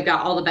sure they've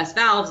got all the best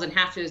valves and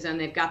hatches, and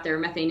they've got their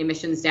methane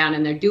emissions down,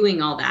 and they're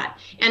doing all that.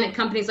 And at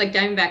companies like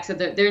Diamondback said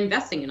that they're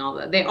investing in all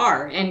that. They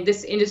are, and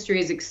this industry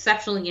is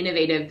exceptionally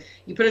innovative.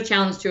 You put a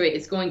challenge to it,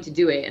 it's going to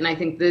do it. And I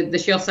think the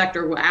shale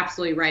sector will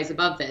absolutely rise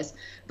above this.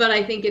 But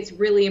I think it's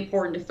really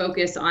important to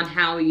focus on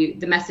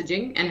the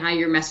messaging and how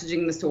you're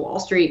messaging this to Wall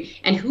Street,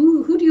 and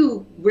who do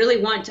you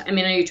really want to,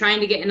 are you trying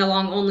to get in a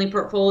long only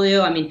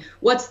portfolio?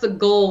 What's the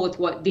goal with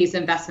what these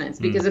investments?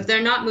 Because if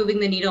they're not moving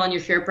the needle on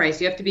your share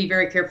price, you have to be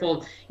very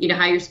careful,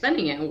 how you're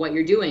spending it and what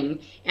you're doing.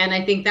 And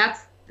I think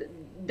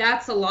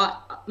that's a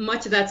lot,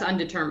 much of that's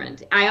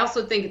undetermined. I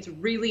also think it's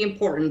really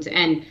important,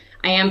 and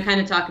I am kind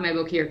of talking my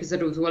book here because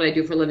it was what I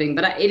do for a living,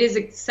 but it is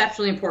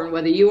exceptionally important,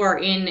 whether you are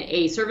in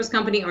a service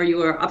company or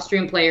you are an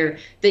upstream player,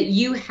 that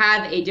you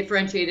have a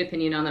differentiated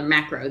opinion on the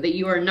macro, that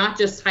you are not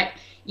just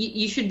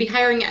you should be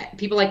hiring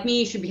people like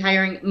me. You should be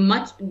hiring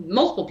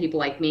multiple people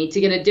like me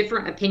to get a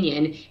different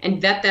opinion and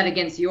vet that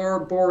against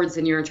your boards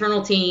and your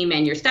internal team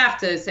and your staff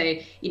to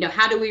say,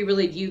 how do we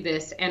really view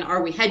this? And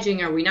are we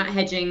hedging? Are we not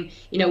hedging?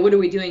 What are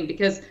we doing?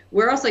 Because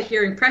we're also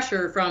hearing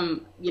pressure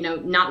from,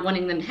 not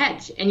wanting them to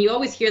hedge. And you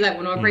always hear that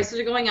when oil prices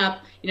are going up,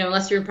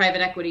 unless you're in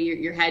private equity,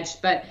 you're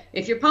hedged. But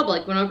if you're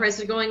public, when oil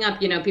prices are going up,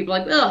 people are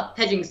like, oh,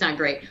 hedging's not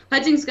great.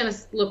 Hedging's going to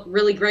look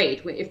really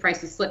great if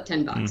prices slip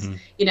 $10,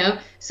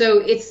 So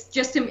it's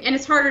just, and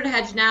it's harder to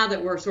hedge now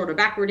that we're sort of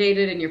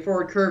backwardated and your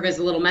forward curve is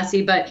a little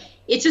messy, but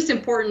it's just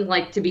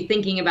important, to be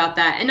thinking about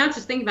that, and not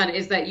just think about it,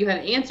 is that you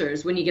have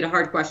answers when you get a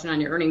hard question on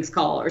your earnings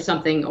call or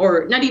something,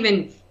 or not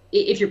even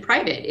if you're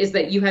private, is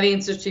that you have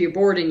answers to your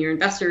board and your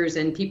investors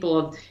and people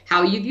of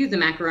how you view the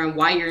macro and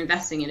why you're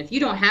investing. And if you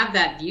don't have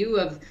that view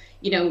of,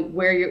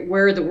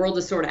 where the world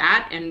is sort of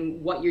at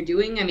and what you're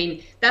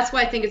doing, that's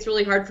why I think it's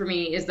really hard for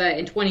me, is that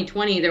in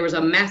 2020, there was a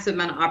massive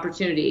amount of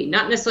opportunity,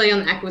 not necessarily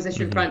on the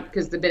acquisition front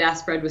because the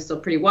bid-ask spread was still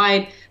pretty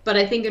wide, but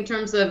I think in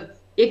terms of,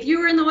 if you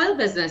were in the oil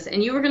business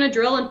and you were going to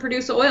drill and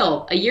produce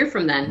oil a year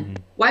from then,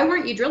 why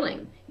weren't you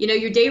drilling?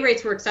 Your day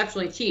rates were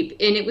exceptionally cheap,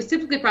 and it was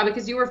typically probably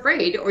because you were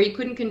afraid, or you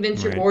couldn't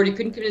convince your board, you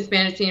couldn't convince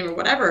management team or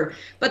whatever.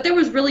 But there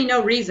was really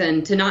no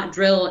reason to not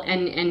drill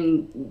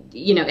and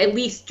at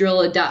least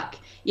drill a duck,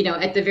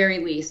 at the very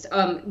least.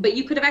 But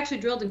you could have actually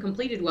drilled and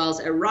completed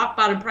wells at rock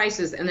bottom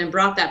prices and then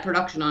brought that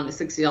production on to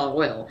 $60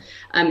 oil.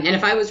 And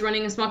if I was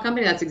running a small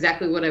company, that's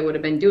exactly what I would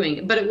have been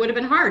doing. But it would have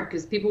been hard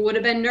because people would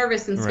have been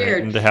nervous and scared.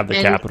 Right, and to have the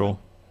capital.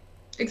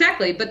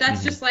 Exactly. But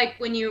that's just like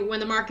when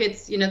the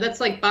market's, that's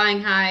like buying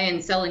high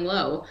and selling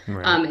low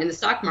in the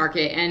stock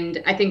market.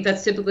 And I think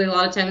that's typically a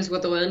lot of times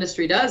what the oil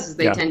industry does, is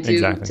they tend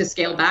to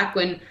scale back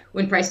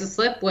when prices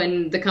slip,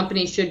 when the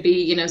company should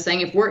be, saying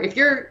if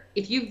you're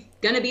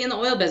going to be in the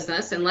oil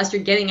business, unless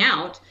you're getting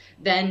out,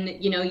 then,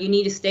 you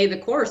need to stay the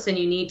course, and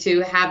you need to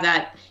have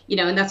that,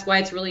 and that's why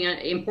it's really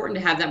important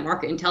to have that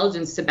market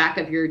intelligence to back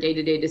up your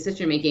day-to-day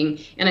decision making.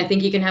 And I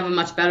think you can have a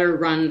much better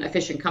run,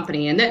 efficient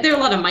company. And there are a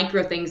lot of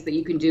micro things that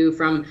you can do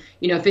from,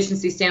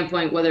 efficiency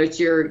standpoint, whether it's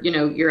your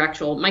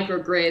actual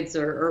microgrids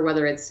or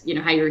whether it's,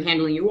 how you're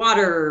handling your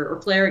water or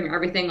flaring or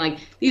everything. Like,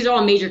 these are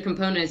all major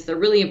components. They're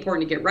really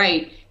important to get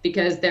right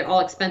because they're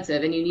all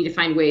expensive, and you need to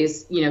find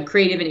ways,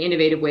 creative and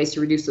innovative ways to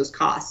reduce those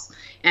costs.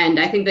 And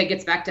I think that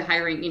gets back to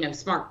hiring,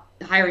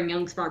 hiring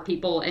young, smart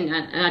people, and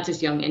not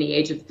just young, any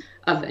age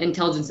of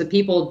intelligence of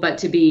people, but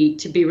to be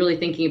really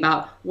thinking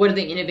about what are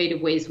the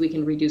innovative ways we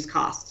can reduce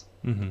costs.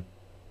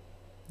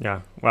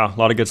 Yeah. Wow. A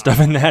lot of good stuff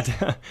in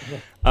that.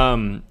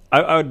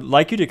 I would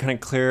like you to kind of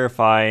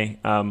clarify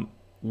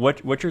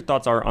what your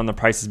thoughts are on the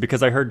prices,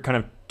 because I heard kind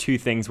of two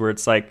things where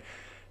it's like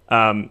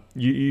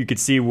you could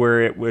see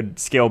where it would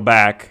scale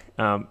back,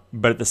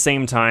 but at the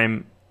same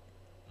time,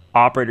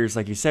 operators,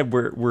 like you said,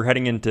 we're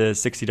heading into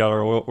 $60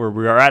 oil, or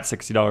we are at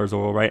 $60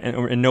 oil, right?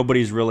 And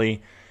nobody's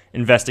really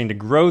investing to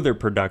grow their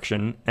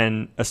production,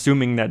 and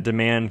assuming that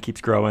demand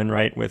keeps growing,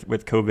 right?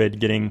 With COVID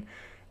getting,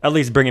 at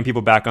least bringing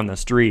people back on the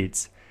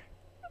streets,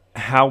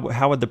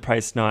 how would the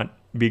price not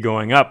be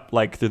going up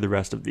like through the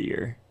rest of the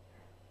year?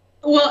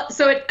 Well,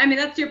 so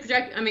that's your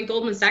project.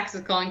 Goldman Sachs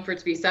is calling for it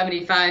to be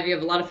 75. You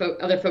have a lot of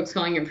other folks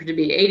calling it for it to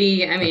be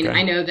 80. Okay.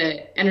 I know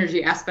that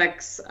Energy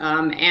Aspects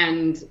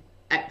and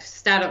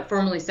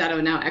formerly Stato,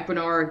 now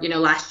Equinor,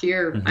 last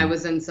year I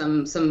was in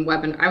some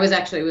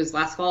webinar. It was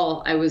last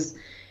fall. I was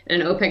in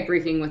an OPEC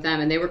briefing with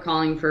them, and they were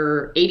calling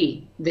for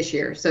 80 this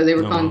year. So they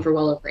were calling for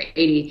well over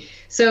 80.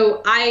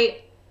 So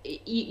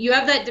you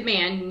have that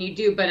demand, and you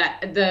do, but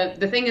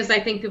the thing is, I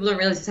think people don't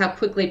realize is how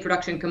quickly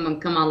production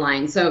come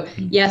online. So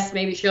yes,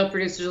 maybe shale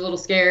producers are a little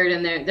scared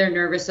and they're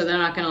nervous, so they're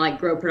not going to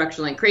grow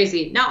production like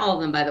crazy. Not all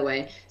of them, by the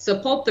way. So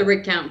pull up the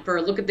rig count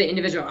look at the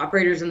individual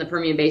operators in the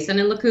Permian Basin,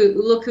 and look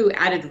who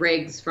added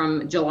rigs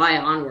from July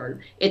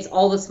onward. It's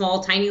all the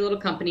small, tiny little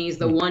companies,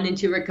 the 1 and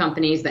 2 rig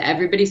companies that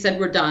everybody said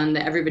were done,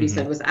 that everybody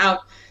said was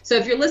out. So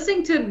if you're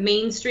listening to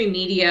mainstream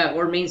media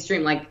or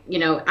mainstream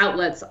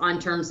outlets on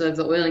terms of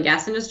the oil and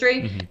gas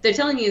industry, they're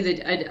telling you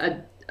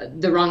that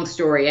the wrong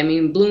story. I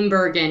mean,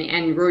 Bloomberg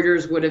and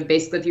Reuters would have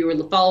basically, if you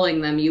were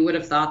following them, you would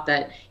have thought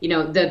that,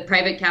 the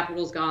private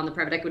capital's gone, the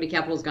private equity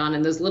capital's gone,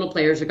 and those little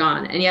players are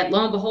gone. And yet,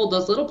 lo and behold,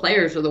 those little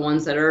players are the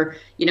ones that are,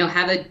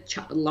 have a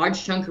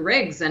large chunk of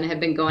rigs and have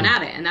been going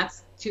at it. And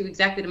that's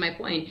exactly to my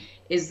point,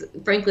 is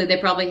frankly, they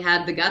probably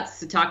had the guts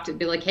to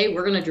be like, hey,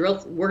 we're going to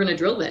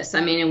drill this.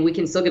 I mean, and we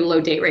can still get a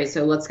low date rate,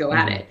 so let's go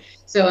at it.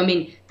 So, I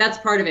mean, that's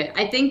part of it.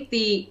 I think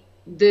the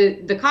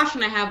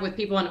caution I have with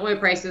people on oil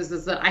prices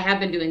is that I have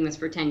been doing this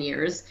for 10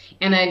 years,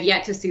 and I've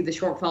yet to see the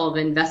shortfall of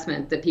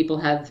investment that people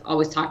have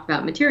always talked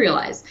about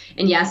materialize.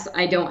 And yes,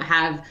 I don't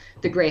have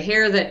the gray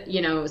hair that,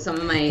 some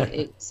of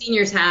my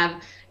seniors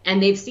have, and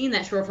they've seen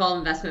that shortfall of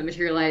investment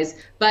materialize.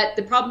 But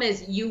the problem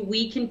is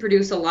we can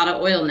produce a lot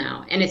of oil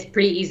now, and it's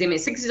pretty easy. I mean,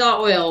 $60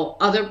 oil,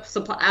 other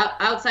supply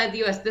outside the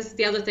U.S. This is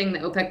the other thing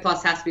that OPEC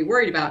Plus has to be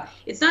worried about.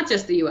 It's not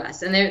just the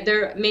U.S., and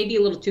they're maybe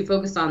a little too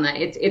focused on that.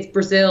 It's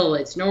Brazil,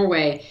 it's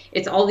Norway,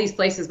 it's all these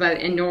places,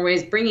 and Norway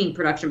is bringing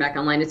production back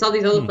online. It's all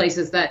these other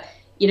places that,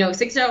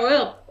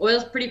 $60 oil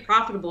is pretty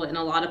profitable in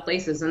a lot of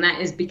places, and that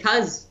is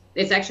because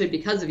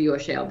of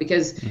U.S. shale,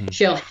 because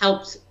shale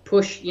helped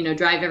push,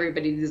 drive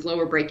everybody to these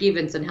lower break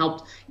evens and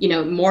helped,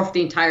 morph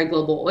the entire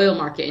global oil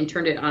market and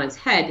turned it on its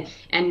head.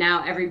 And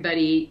now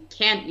everybody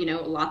can't,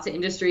 lots of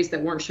industries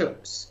that weren't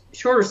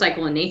shorter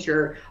cycle in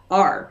nature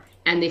are,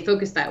 and they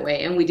focus that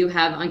way. And we do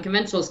have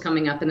unconventionals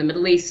coming up in the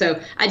Middle East.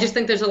 So I just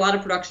think there's a lot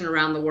of production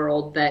around the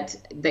world that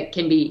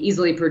can be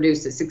easily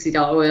produced at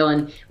 $60 oil.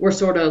 And we're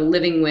sort of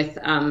living with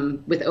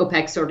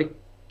OPEC sort of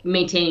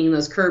maintaining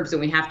those curbs,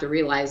 and we have to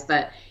realize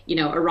that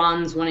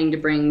Iran's wanting to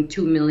bring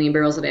 2 million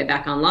barrels a day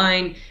back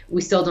online.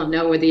 We still don't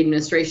know where the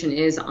administration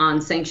is on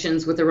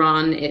sanctions with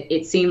Iran.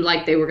 It seemed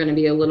like they were going to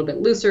be a little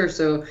bit looser,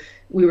 so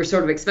we were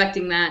sort of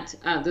expecting that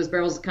those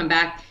barrels to come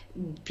back.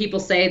 People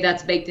say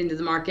that's baked into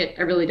the market.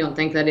 I really don't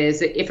think that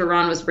is. If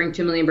Iran was to bring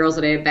 2 million barrels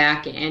a day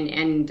back,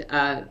 and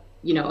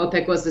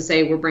OPEC was to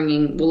say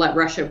we'll let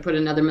Russia put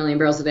another 1 million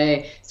barrels a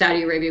day.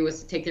 Saudi Arabia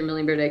was to take their 1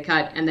 million barrel a day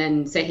cut and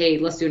then say, hey,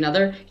 let's do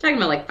another. You're talking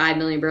about like 5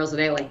 million barrels a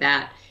day like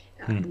that.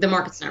 The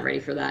market's not ready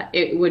for that.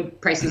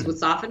 Prices would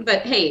soften.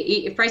 But hey,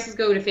 if prices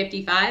go to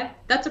 55,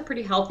 that's a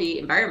pretty healthy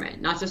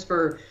environment, not just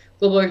for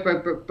global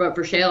oil, but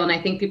for shale. And I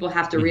think people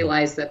have to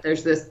realize that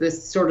there's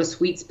this sort of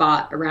sweet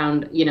spot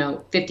around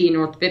 50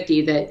 north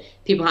 50 that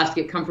people have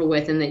to get comfortable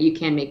with and that you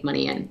can make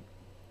money in.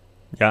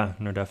 Yeah,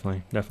 no,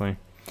 definitely.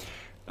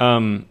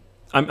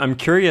 I'm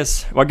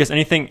curious. Well, I guess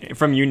anything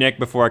from you, Nick,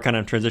 before I kind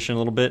of transition a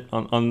little bit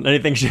on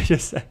anything you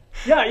just said.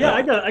 Yeah.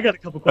 I got a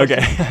couple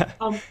questions. Okay.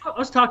 I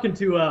was talking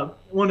to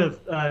one of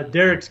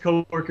Derek's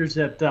coworkers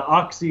at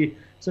Oxy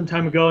some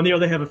time ago, and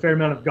they have a fair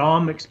amount of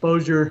GOM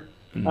exposure.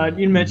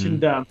 You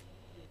mentioned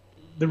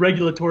the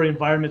regulatory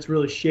environment's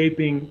really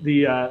shaping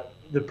the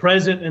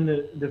present and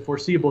the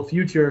foreseeable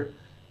future,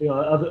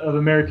 of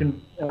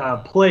American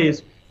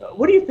plays.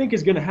 What do you think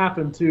is going to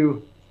happen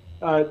to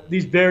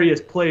these various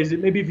plays?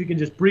 Maybe if you can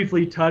just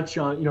briefly touch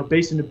on,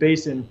 basin to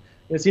basin.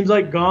 It seems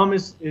like GOM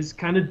is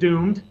kind of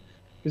doomed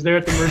because they're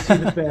at the mercy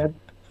of the Fed.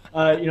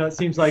 It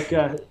seems like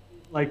a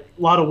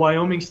lot of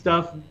Wyoming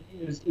stuff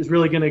is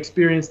really going to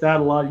experience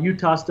that. A lot of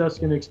Utah stuff's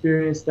going to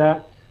experience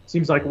that.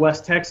 Seems like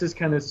West Texas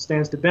kind of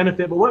stands to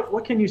benefit. But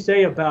what can you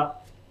say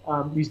about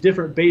these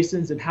different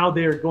basins and how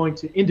they're going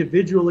to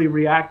individually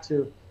react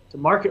to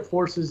market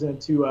forces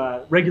and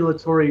to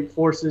regulatory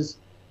forces?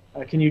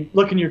 Can you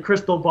look in your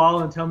crystal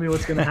ball and tell me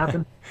what's going to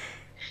happen?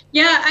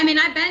 Yeah, I mean,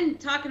 I've been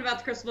talking about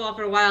the crystal ball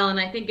for a while, and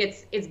I think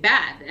it's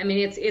bad. I mean,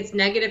 it's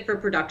negative for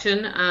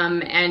production,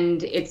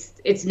 and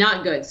it's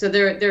not good. So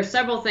there are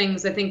several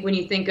things I think when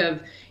you think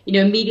of,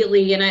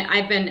 immediately, and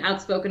I've been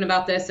outspoken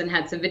about this and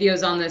had some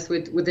videos on this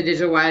with the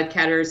digital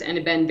wildcatters, and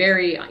have been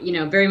very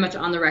much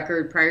on the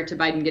record prior to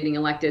Biden getting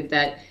elected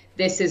that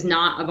this is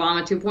not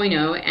Obama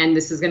 2.0, and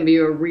this is going to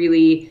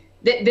be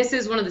this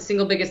is one of the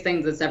single biggest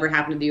things that's ever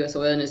happened to the U.S.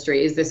 oil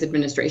industry is this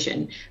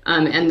administration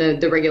and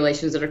the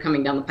regulations that are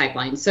coming down the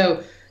pipeline.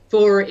 So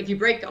if you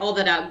break all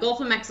that out, Gulf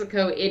of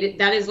Mexico,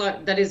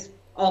 that is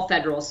all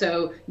federal.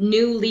 So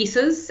new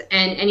leases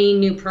and any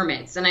new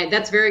permits. And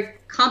that's very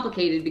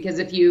complicated because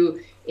if you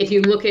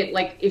look at,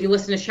 if you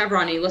listen to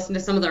Chevron and you listen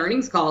to some of the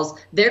earnings calls,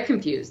 they're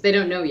confused. They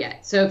don't know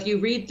yet. So if you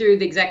read through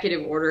the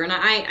executive order, and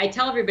I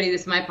tell everybody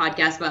this in my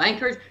podcast, but I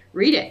encourage,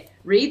 read it.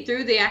 Read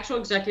through the actual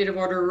executive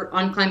order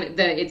on climate.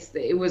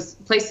 It was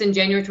placed in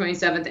January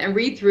 27th, and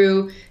read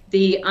through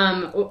the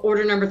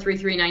order number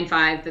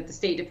 3395 that the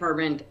State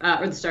Department,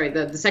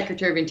 the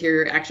Secretary of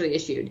Interior actually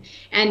issued.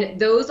 And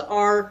those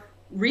are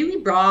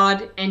really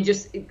broad and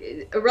just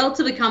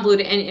relatively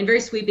convoluted and very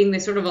sweeping. They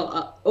sort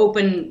of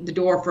open the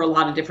door for a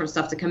lot of different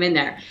stuff to come in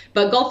there.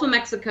 But Gulf of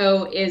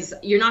Mexico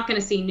you're not going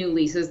to see new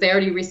leases. They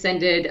already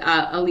rescinded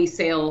a lease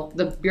sale.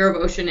 The Bureau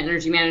of Ocean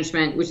Energy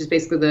Management, which is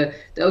basically the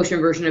ocean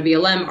version of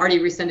BLM, already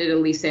rescinded a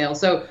lease sale.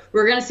 So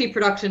we're going to see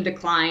production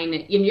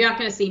decline. You're not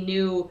going to see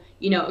new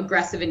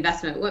aggressive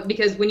investment,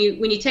 because when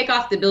you take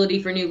off the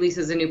ability for new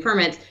leases and new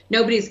permits,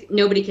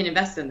 nobody can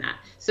invest in that.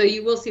 So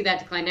you will see that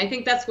decline. And I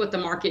think that's what the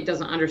market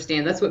doesn't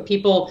understand. That's what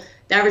the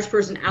average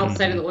person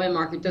outside of the oil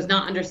market does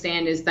not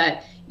understand, is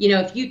that,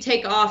 if you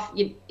take off,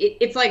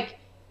 it's like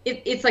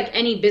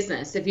any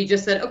business. If you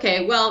just said,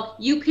 okay, well,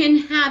 you can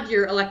have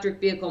your electric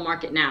vehicle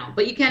market now,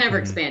 but you can't ever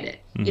expand it.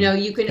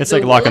 You can. It's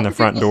like locking the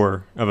front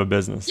door of a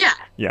business. Yeah.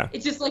 Yeah.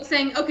 It's just like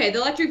saying, okay, the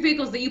electric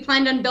vehicles that you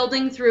planned on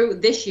building through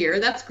this year,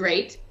 that's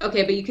great.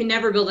 Okay, but you can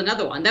never build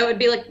another one. That would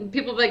be like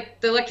people like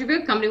the electric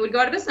vehicle company would go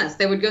out of business.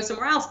 They would go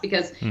somewhere else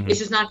because it's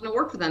just not going to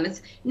work for them.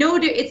 It's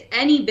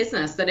any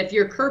business that if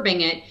you're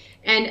curbing it.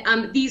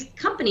 And these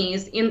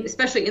companies,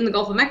 especially in the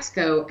Gulf of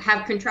Mexico,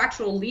 have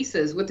contractual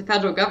leases with the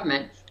federal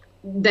government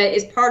that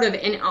is part of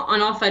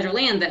on all federal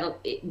land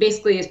that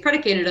basically is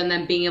predicated on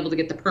them being able to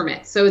get the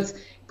permit. So it's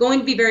going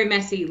to be very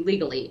messy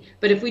legally.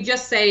 But if we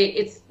just say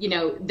it's,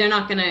 they're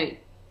not going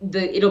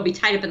to, it'll be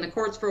tied up in the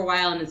courts for a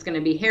while and it's going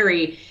to be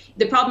hairy.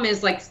 The problem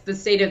is, like, the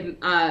state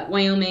of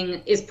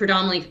Wyoming is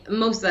predominantly,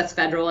 most of that's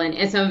federal,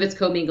 and some of it's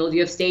commingled.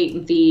 You have state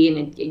and fee,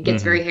 and it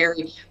gets very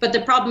hairy. But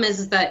the problem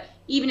is that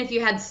even if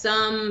you had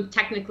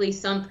technically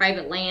some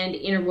private land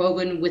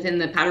interwoven within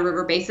the Powder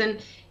River Basin,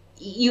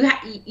 you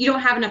don't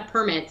have enough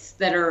permits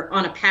that are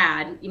on a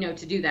pad,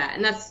 to do that.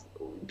 And that's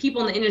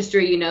people in the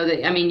industry,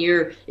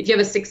 that, if you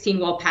have a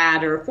 16-well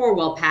pad or a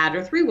 4-well pad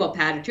or 3-well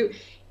pad or 2,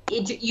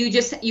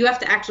 you have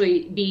to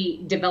actually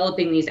be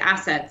developing these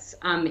assets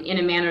in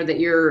a manner that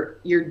you're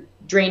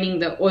draining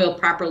the oil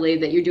properly,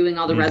 that you're doing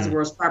all the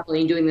reservoirs properly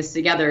and doing this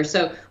together.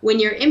 So when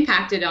you're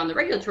impacted on the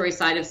regulatory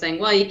side of saying,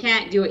 well, you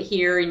can't do it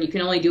here and you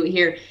can only do it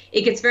here,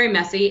 it gets very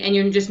messy and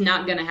you're just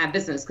not going to have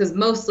business, because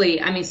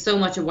mostly, so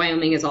much of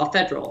Wyoming is all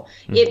federal.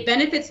 It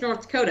benefits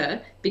North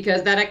Dakota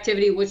because that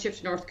activity would shift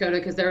to North Dakota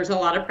because there's a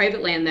lot of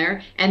private land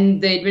there,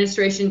 and the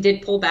administration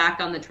did pull back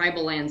on the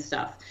tribal land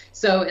stuff.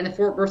 So, and the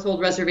Fort Berthold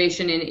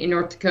Reservation in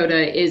North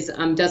Dakota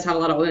does have a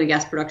lot of oil and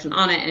gas production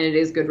on it, and it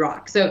is good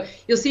rock. So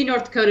you'll see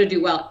North Dakota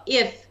do well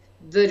if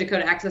the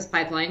Dakota Access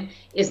Pipeline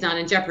is not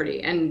in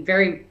jeopardy. And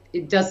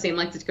it does seem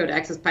like the Dakota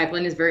Access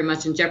Pipeline is very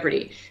much in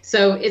jeopardy.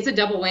 So it's a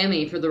double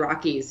whammy for the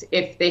Rockies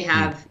if they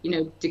have,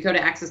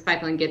 Dakota Access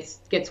Pipeline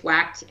gets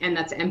whacked and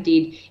that's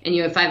emptied, and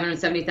you have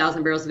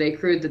 570,000 barrels a day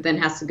crude that then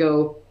has to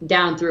go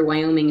down through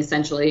Wyoming.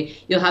 Essentially,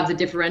 you'll have the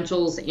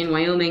differentials in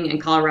Wyoming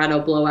and Colorado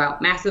blow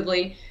out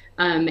massively.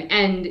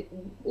 And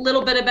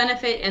little bit of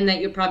benefit, and that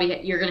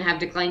you're going to have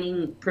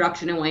declining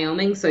production in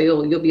Wyoming, so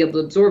you'll be able to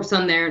absorb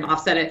some there and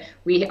offset it.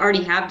 We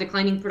already have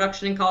declining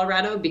production in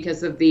Colorado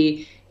because of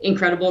the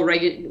incredible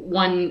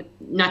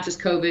not just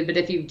COVID, but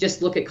if you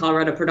just look at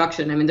Colorado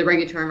production, the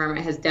regulatory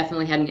environment has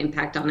definitely had an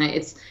impact on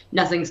it.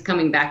 Nothing's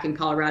coming back in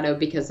Colorado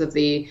because of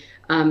the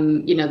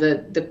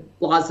the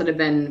laws that have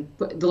been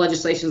the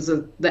legislations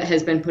that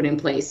has been put in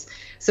place.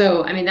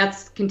 So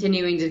that's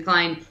continuing to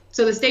decline.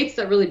 So the states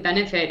that really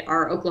benefit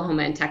are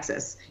Oklahoma and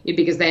Texas,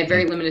 because they have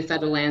very limited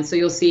federal land. So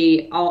you'll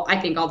see I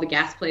think all the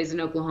gas plays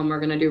in Oklahoma are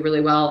going to do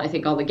really well. I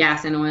think all the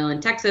gas and oil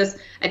in Texas.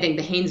 I think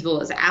the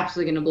Haynesville is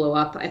absolutely going to blow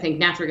up. I think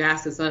natural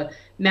gas is a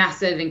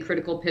massive and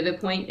critical pivot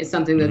point. It's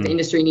something that the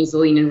industry needs to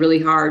lean in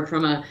really hard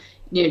from a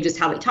just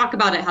how they talk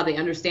about it, how they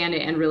understand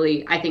it. And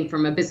really, I think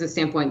from a business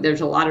standpoint,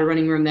 there's a lot of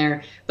running room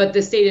there. But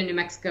the state of New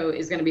Mexico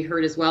is going to be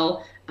hurt as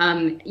well.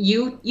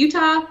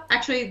 Utah,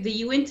 actually, the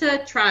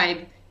Uinta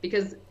tribe,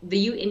 because the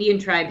Ute Indian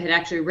tribe had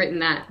actually written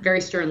that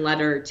very stern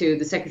letter to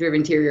the Secretary of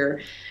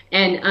Interior.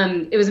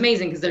 And it was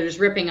amazing because they're just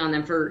ripping on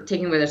them for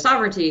taking away their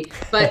sovereignty.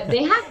 But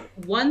they have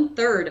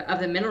 1/3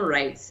 of the mineral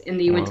rights in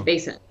the Uinta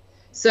Basin.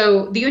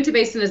 So the Uinta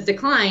Basin has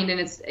declined, and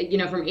it's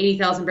from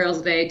 80,000 barrels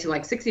a day to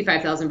like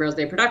 65,000 barrels a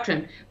day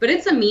production. But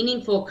it's a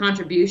meaningful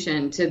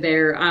contribution to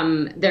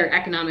their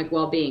economic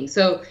well-being.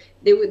 So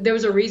there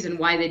was a reason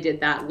why they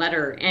did that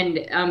letter,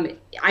 and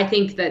I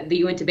think that the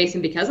Uinta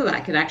Basin, because of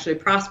that, could actually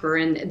prosper.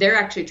 And they're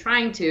actually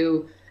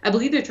I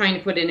believe they're trying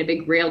to put in a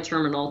big rail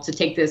terminal to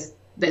take this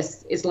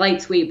is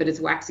light sweet, but it's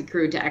waxy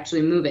crude to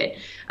actually move it.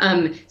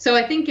 So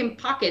I think in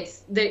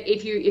pockets that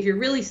if you're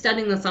really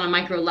studying this on a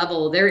micro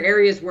level, there are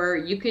areas where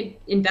you could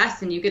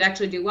invest and you could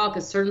actually do well,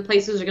 because certain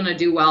places are going to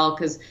do well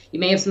because you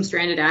may have some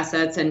stranded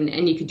assets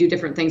and you could do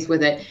different things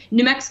with it.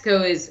 New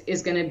Mexico is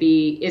in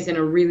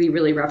a really,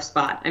 really rough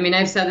spot.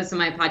 I've said this in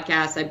my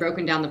podcast. I've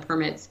broken down the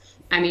permits.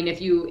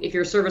 If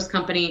you're a service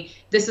company,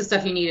 this is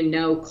stuff you need to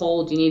know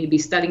cold. You need to be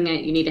studying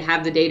it. You need to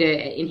have the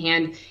data in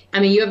hand.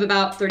 You have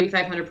about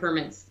 3,500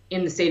 permits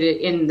in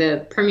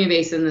the Permian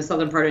Basin, the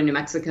southern part of New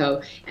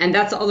Mexico, and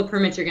that's all the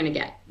permits you're going to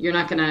get. You're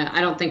not going to,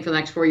 I don't think for the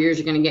next 4 years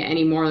you're going to get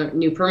any more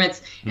new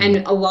permits,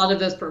 and a lot of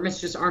those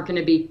permits just aren't going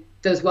to be.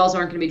 Those wells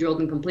aren't going to be drilled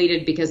and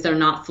completed because they're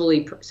not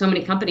so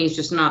many companies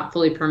just not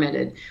fully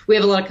permitted. We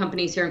have a lot of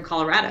companies here in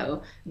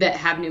Colorado that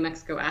have New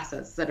Mexico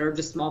assets that are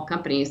just small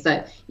companies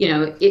that,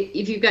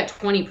 if you've got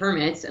 20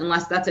 permits,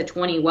 unless that's a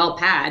 20 well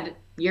pad,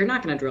 you're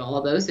not going to drill all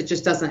of those. It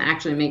just doesn't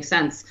actually make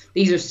sense.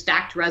 These are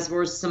stacked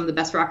reservoirs, some of the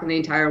best rock in the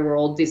entire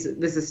world. This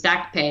is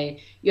stacked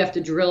pay. You have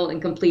to drill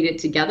and complete it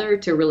together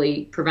to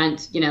really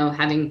prevent,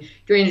 having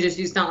drainage issues.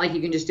 It's not like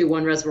you can just do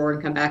one reservoir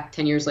and come back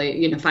 10 years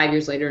later, 5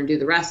 years later and do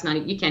the rest.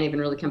 You can't even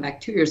really come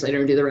back 2 years later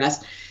and do the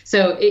rest.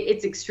 So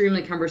it's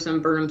extremely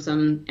cumbersome,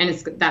 burdensome, and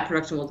that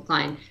production will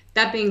decline.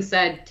 That being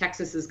said,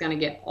 Texas is going to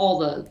get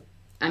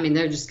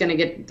they're just going to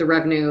get the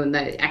revenue and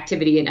the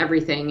activity and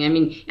everything.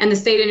 And the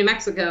state of New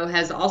Mexico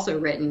has also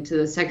written to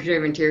the Secretary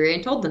of Interior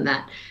and told them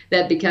that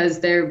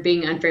because they're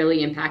being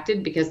unfairly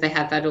impacted because they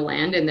have federal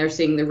land and they're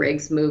seeing the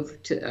rigs move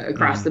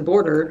across the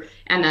border,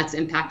 and that's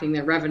impacting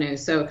their revenue.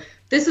 So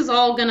this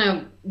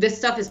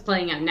stuff is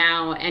playing out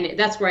now. And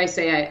that's where I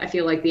say I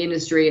feel like the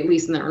industry, at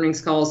least in the earnings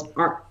calls,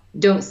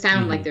 don't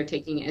sound like they're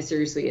taking it as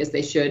seriously as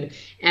they should.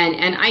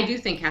 And I do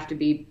think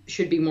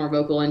should be more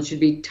vocal and should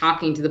be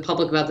talking to the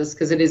public about this,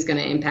 because it is going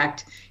to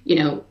impact,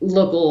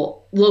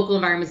 local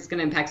environments. It's going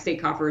to impact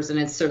state coffers, and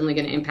it's certainly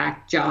going to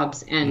impact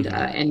jobs and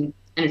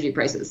energy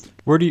prices.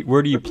 Where do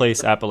you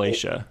place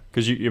Appalachia?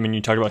 Because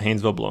you talked about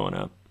Haynesville blowing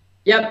up.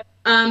 Yep.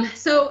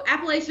 So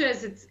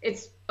Appalachia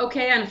it's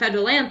okay on a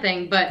federal land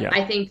thing, but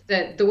I think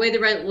that the way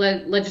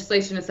the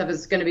legislation and stuff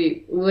is going to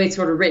be really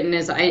sort of written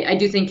is I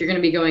do think you're going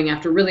to be going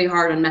after really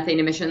hard on methane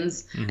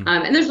emissions.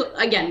 And there's,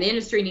 again, the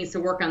industry needs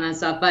to work on that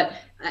stuff, but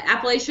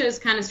Appalachia is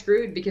kind of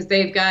screwed because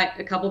they've got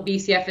a couple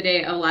BCF a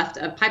day left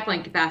of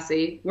pipeline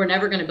capacity. We're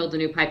never going to build a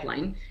new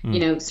pipeline,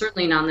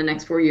 certainly not in the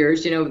next 4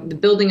 years. The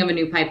building of a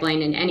new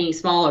pipeline in any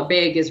small or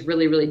big is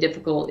really, really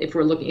difficult if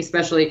we're looking,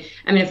 especially,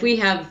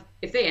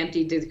 if they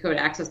emptied the Dakota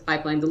Access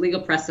Pipeline, the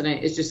legal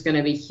precedent is just going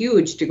to be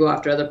huge to go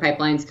after other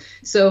pipelines.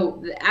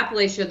 So the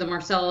Appalachia, the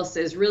Marcellus,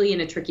 is really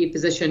in a tricky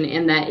position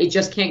in that it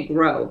just can't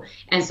grow.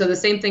 And so the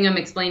same thing I'm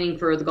explaining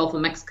for the Gulf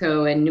of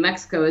Mexico and New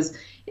Mexico is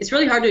it's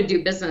really hard to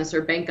do business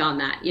or bank on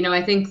that.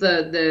 I think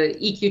the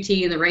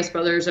EQT and the Rice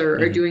brothers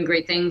are doing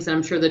great things, and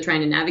I'm sure they're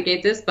trying to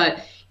navigate this.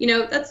 But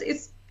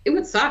it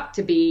would suck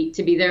to be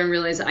there and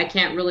realize I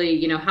can't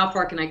really, how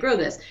far can I grow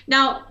this?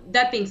 Now,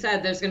 that being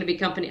said, there's going to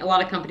be a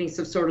lot of companies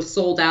have sort of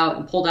sold out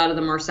and pulled out of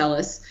the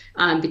Marcellus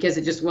because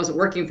it just wasn't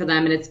working for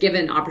them. And it's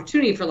given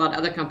opportunity for a lot of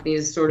other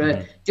companies to sort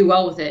of do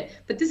well with it.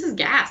 But this is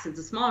gas. It's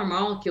a smaller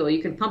molecule.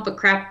 You can pump a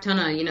crap ton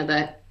of,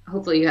 that.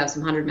 Hopefully you have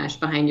some 100 mesh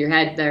behind your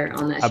head there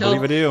on that shelf. I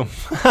believe I do.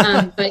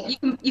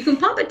 But you can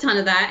pump a ton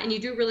of that, and you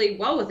do really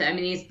well with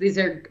it. These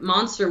are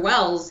monster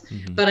wells,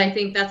 but I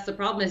think that's the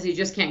problem is you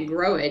just can't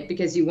grow it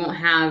because you won't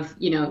have,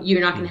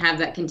 you're not going to have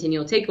that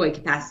continual takeaway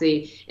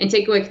capacity. And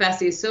takeaway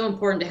capacity is so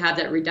important to have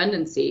that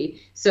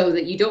redundancy so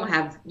that you don't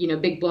have,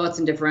 big blowouts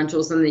and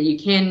differentials, and that you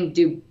can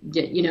do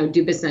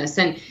business.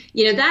 And,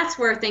 that's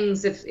where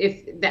things, if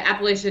the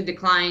Appalachia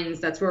declines,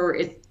 that's where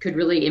it could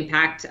really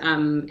impact,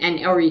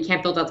 or you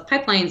can't build out the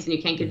pipelines and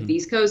you can't get to the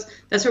East Coast.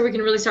 That's where we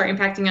can really start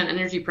impacting on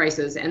energy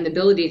prices and the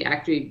ability to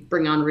actually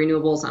bring on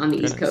renewables on the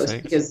East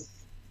Coast, because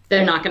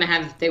they won't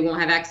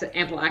have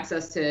ample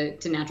access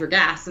to natural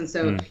gas. And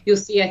so you'll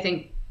see, I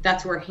think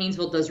that's where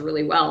Haynesville does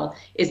really well,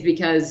 is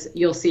because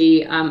you'll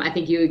see, I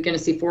think you're going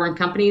to see foreign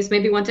companies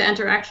maybe want to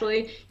enter.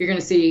 Actually, you're going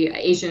to see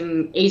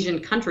Asian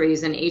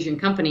countries and Asian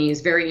companies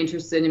very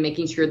interested in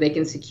making sure they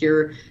can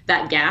secure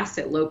that gas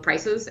at low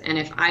prices. And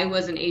if I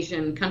was an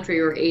Asian country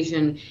or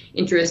Asian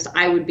interest,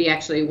 I would be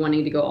actually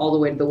wanting to go all the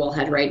way to the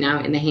wellhead right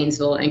now in the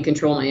Haynesville and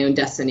control my own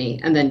destiny,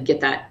 and then get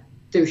that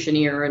through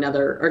Cheniere or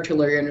another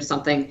Artillerian or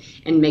something,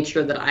 and make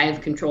sure that I have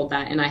controlled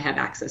that and I have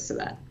access to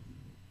that.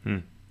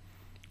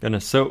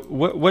 Goodness. So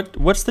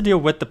what's the deal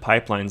with the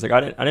pipelines? Like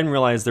I didn't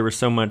realize there was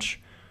so much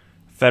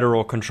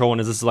federal control, and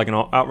is this like an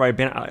outright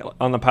ban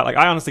on the pipe? Like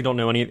I honestly don't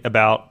know any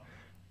about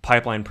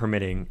pipeline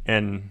permitting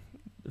and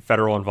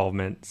federal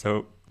involvement.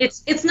 So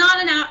it's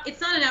not an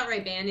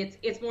outright ban.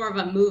 It's more of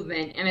a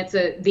movement, and it's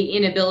the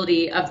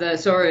inability of the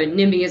sort of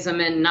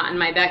NIMBYism and not in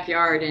my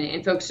backyard,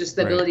 and folks just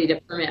the ability to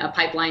permit a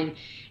pipeline.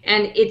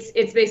 And it's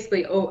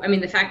basically,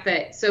 the fact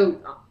that,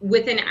 so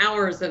within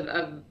hours of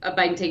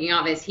Biden taking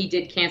office, he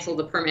did cancel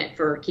the permit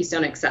for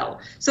Keystone XL.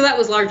 So that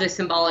was largely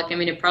symbolic.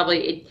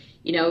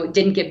 It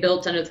didn't get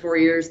built under the 4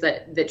 years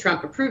that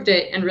Trump approved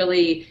it. And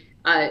really,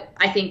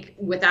 I think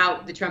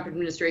without the Trump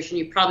administration,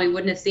 you probably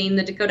wouldn't have seen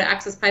the Dakota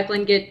Access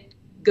Pipeline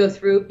go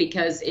through,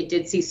 because it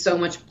did see so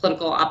much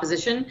political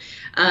opposition.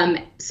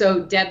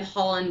 So Deb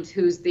Haaland,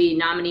 who's the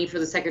nominee for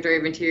the Secretary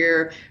of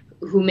Interior,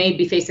 who may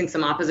be facing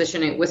some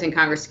opposition within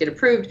Congress to get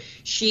approved.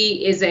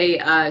 She is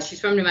she's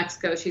from New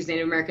Mexico. She's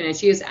Native American, and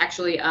she is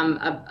actually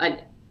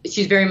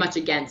she's very much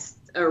against,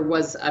 or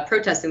was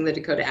protesting the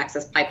Dakota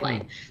Access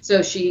Pipeline.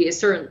 So she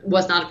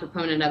was not a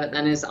proponent of it,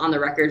 then is on the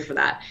record for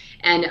that,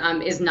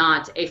 and is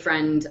not a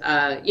friend.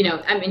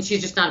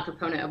 She's just not a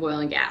proponent of oil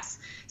and gas.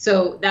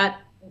 So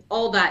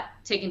all that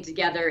taken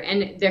together,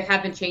 and there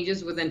have been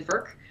changes within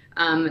FERC.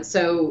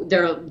 So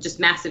there are just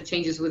massive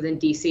changes within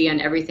DC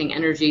and everything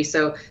energy.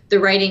 So the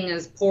writing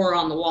is poor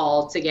on the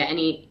wall to get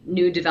any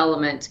new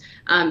development.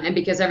 And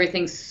because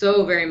everything's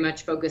so very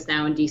much focused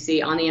now in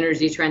DC on the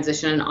energy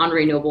transition and on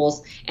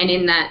renewables, and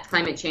in that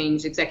climate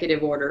change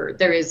executive order,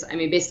 there is,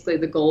 basically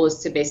the goal is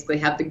to basically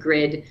have the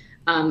grid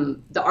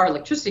our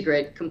electricity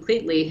grid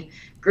completely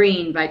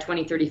green by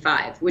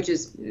 2035, which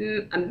is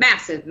a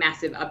massive,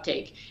 massive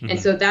uptake. And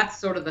so that's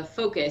sort of the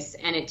focus,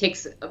 and it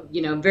takes,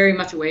 very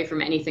much away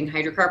from anything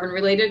hydrocarbon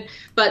related.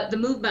 But the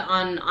movement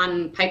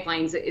on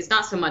pipelines is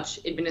not so much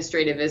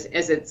administrative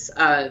as it's,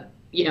 a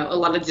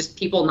lot of just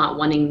people not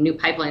wanting new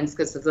pipelines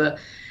because of the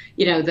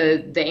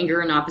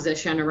anger and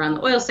opposition around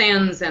the oil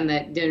sands, and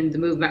the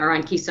movement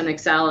around Keystone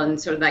XL,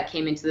 and sort of that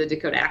came into the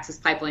Dakota Access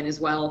Pipeline as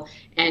well,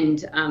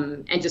 and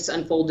just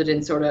unfolded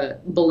and sort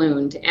of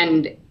ballooned.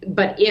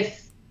 But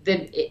if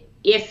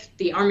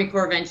the Army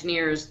Corps of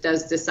Engineers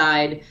does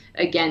decide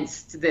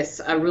against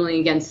this ruling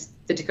against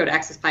the Dakota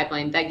Access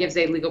Pipeline, that gives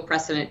a legal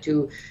precedent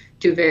to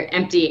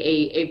empty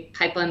a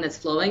pipeline that's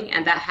flowing,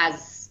 and that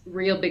has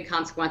real big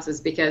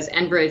consequences because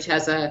Enbridge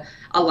has a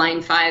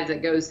line 5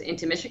 that goes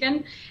into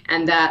Michigan,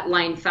 and that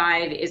line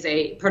 5 is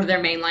a part of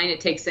their main line. It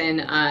takes in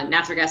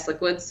natural gas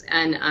liquids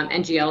and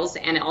NGLs,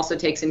 and it also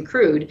takes in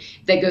crude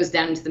that goes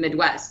down into the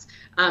Midwest.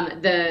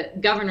 The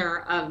governor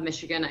of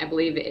Michigan, I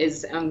believe,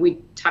 is, we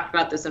talked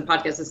about this in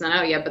podcast, it's not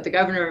out yet, but the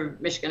governor of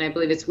Michigan, I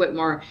believe it's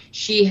Whitmore,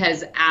 she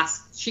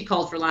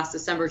called for last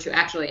December to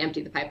actually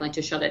empty the pipeline,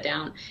 to shut it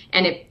down.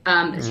 And I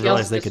didn't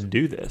realize they could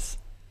do this.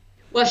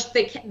 Well,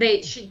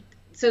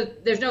 so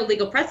there's no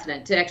legal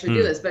precedent to actually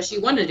do this, but she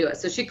wanted to do it.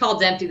 So she called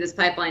to empty this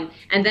pipeline.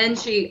 And then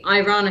she,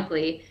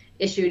 ironically,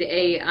 issued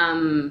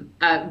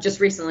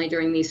just recently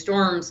during these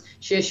storms,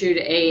 she issued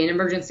an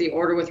emergency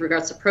order with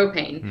regards to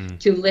propane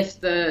to lift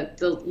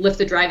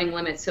the driving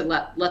limits to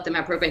let them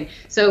have propane.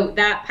 So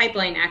that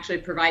pipeline actually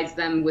provides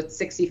them with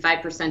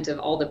 65% of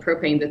all the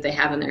propane that they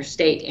have in their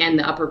state and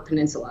the Upper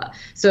Peninsula.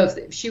 So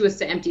if she was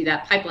to empty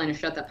that pipeline or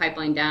shut that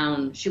pipeline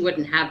down, she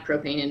wouldn't have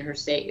propane in her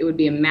state. It would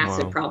be a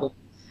massive problem.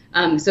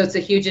 So it's a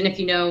huge, and if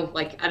you know,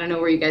 I don't know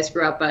where you guys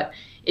grew up, but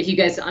if you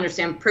guys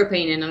understand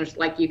propane and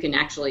you can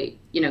actually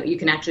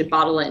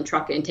bottle it and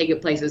truck it and take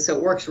it places. So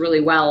it works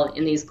really well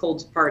in these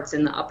cold parts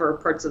in the upper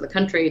parts of the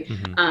country.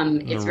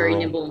 It's very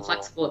nimble and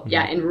flexible.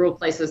 Yeah, in rural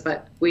places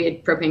that we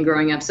had propane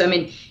growing up. So I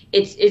mean,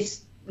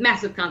 it's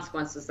massive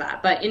consequences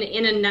that. But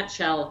in a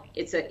nutshell,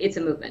 it's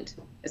a movement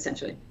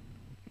essentially.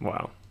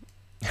 Wow,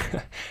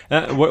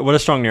 what a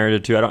strong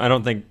narrative too. I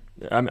don't think.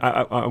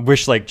 I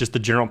wish just the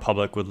general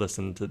public would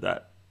listen to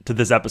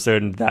this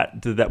episode and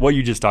that what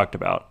you just talked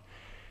about.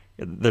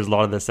 There's a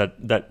lot of this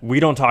that we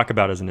don't talk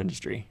about as an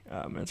industry.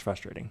 It's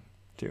frustrating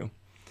too.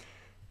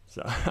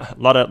 So a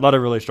lot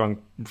of really strong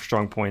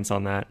points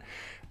on that.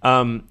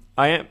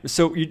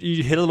 So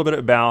you hit a little bit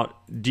about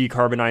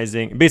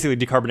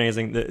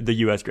decarbonizing the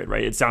U.S. grid,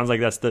 right? It sounds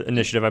like that's the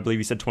initiative. I believe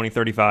you said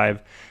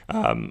 2035.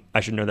 I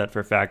should know that for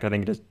a fact. I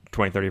think it is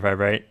 2035,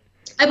 right?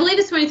 I believe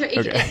it's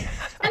 2030. Okay.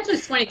 Actually,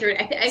 it's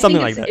 2030. I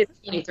Something think like it's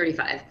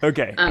 2035.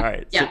 Okay. All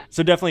right. Yeah.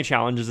 So definitely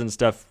challenges and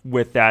stuff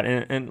with that.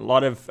 And a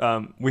lot of,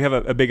 we have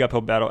a big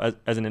uphill battle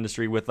as an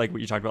industry with what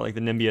you talked about, the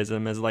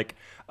NIMBYism as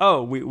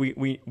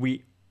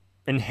we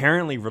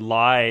inherently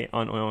rely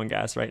on oil and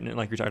gas, right? And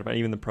like you're talking about,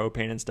 even the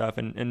propane and stuff.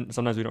 And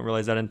sometimes we don't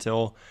realize that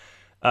until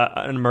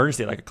an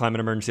emergency, like a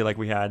climate emergency, like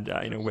we had,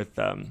 with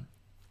the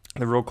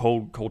real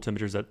cold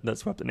temperatures that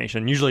swept the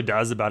nation. Usually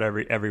does about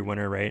every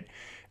winter, right?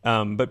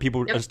 But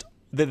people just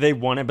they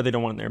want it, but they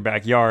don't want it in their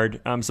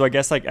backyard. So I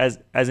guess as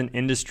an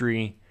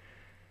industry,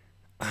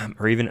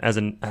 or even as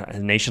a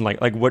nation,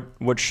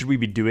 what should we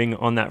be doing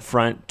on that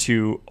front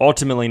to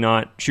ultimately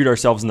not shoot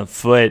ourselves in the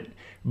foot,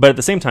 but at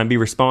the same time be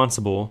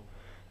responsible,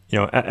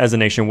 as a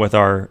nation with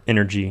our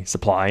energy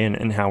supply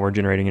and how we're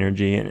generating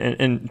energy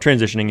and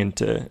transitioning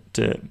into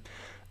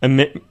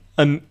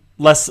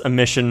less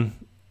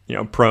emission,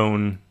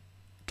 prone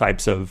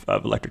types of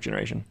electric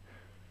generation.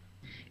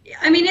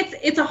 I mean,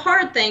 it's a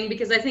hard thing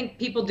because I think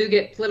people do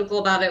get political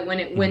about it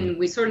when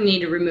we sort of need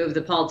to remove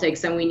the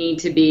politics, and we need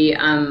to be,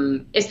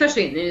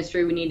 especially in the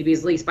industry, we need to be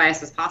as least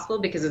biased as possible,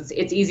 because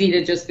it's easy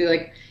to just be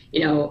like,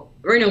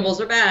 renewables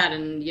are bad,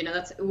 and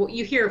that's what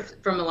you hear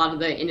from a lot of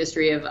the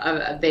industry of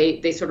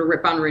they sort of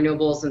rip on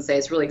renewables and say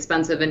it's really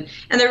expensive, and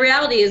the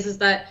reality is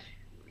that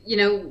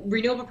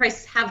renewable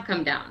prices have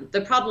come down.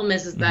 The problem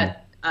is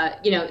that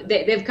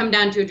they've come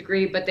down to a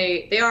degree, but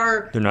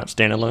they're not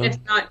standalone. It's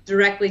not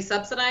directly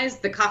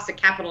subsidized. The cost of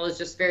capital is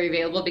just very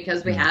available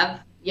because we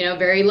have,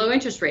 very low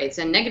interest rates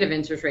and negative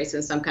interest rates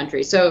in some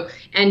countries. So,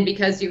 and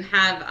because you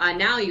have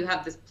now you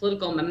have this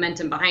political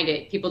momentum behind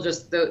it, people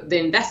just the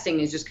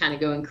investing is just kind of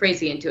going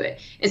crazy into it.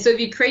 And so if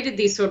you created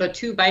these sort of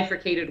two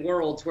bifurcated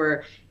worlds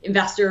where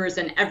investors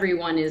and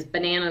everyone is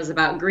bananas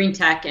about green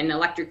tech and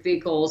electric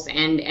vehicles,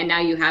 and now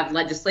you have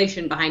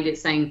legislation behind it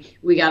saying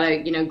we got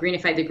to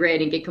greenify the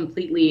grid and get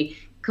completely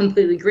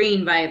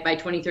green by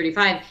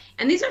 2035.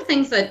 And these are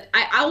things that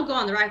I will go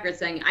on the record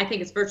saying I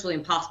think it's virtually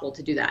impossible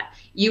to do that.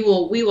 We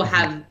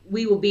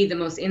will be the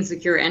most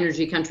insecure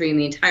energy country in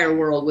the entire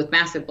world, with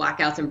massive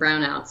blackouts and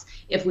brownouts,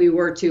 if we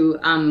were to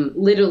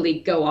literally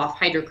go off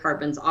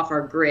hydrocarbons off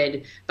our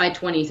grid by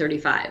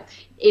 2035.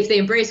 If they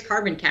embrace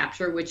carbon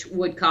capture, which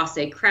would cost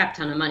a crap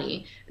ton of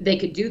money, they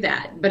could do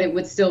that, but it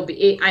would still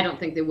be. I don't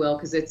think they will,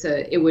 because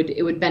it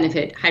would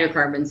benefit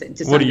hydrocarbons to some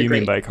degree. What do you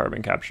mean by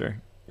carbon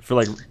capture? for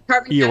like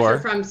carbon EOR? capture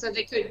from, so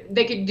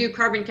they could do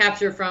carbon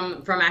capture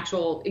from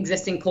actual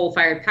existing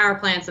coal-fired power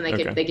plants, and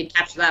they could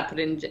capture that, put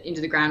it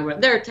into the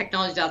ground. There are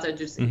technologies out there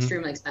just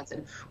extremely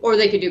expensive, or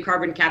they could do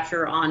carbon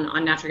capture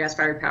on natural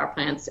gas-fired power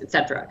plants,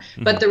 etc.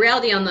 But the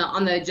reality on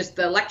the just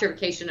the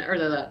electrification, or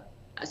the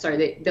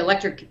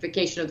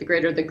electrification of the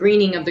grid, or the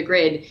greening of the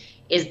grid,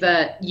 is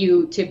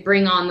to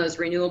bring on those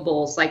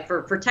renewables. Like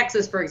for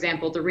Texas, for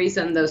example, the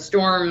reason those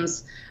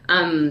storms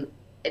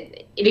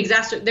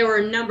there were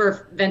a number of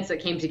events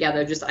that came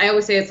together. I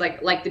always say it's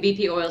like the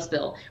BP oil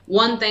spill.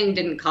 One thing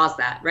didn't cause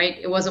that, right?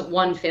 It wasn't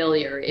one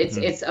failure.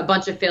 It's a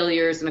bunch of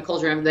failures and a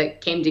culture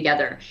that came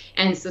together.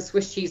 And it's the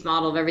Swiss cheese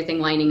model of everything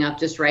lining up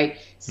just right.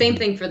 Same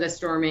thing for the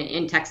storm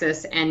in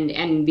Texas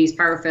and these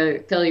power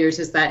failures,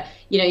 is that,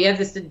 you have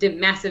this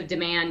massive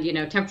demand,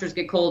 temperatures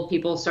get cold,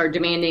 people start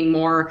demanding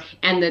more,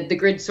 and the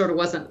grid sort of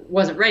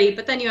wasn't ready.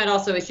 But then you had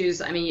also issues.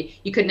 I mean,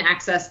 you couldn't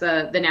access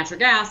the natural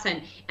gas,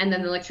 and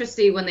then the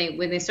electricity, when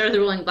they started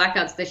the rolling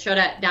blackouts, they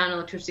shut down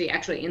electricity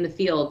actually in the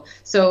field.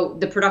 So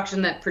the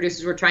production that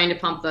producers were trying to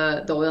pump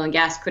the oil and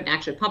gas couldn't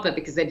actually pump it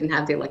because they didn't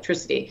have the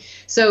electricity.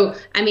 So,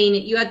 I mean,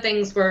 you had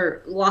things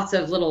where lots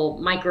of little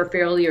micro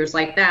failures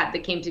like that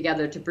came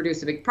together to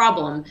produce a big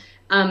problem.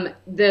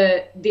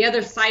 The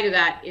other side of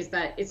that is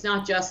that it's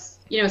not just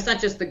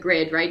the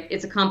grid, right?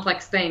 It's a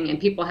complex thing, and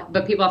people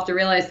have to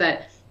realize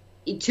that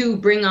to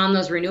bring on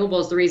those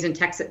renewables, the reason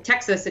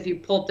Texas, if you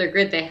pull up their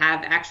grid, they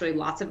have actually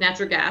lots of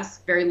natural gas,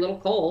 very little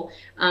coal.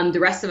 The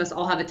rest of us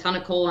all have a ton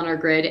of coal on our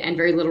grid and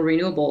very little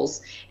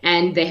renewables.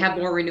 And they have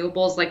more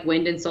renewables like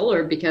wind and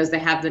solar because they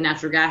have the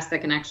natural gas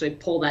that can actually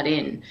pull that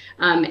in.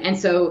 And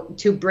so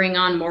to bring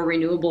on more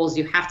renewables,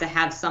 you have to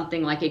have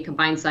something like a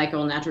combined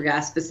cycle natural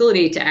gas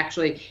facility to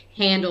actually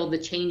handle the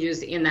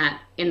changes in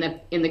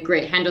the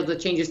grid, handle the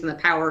changes in the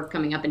power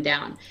coming up and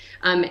down.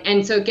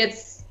 And so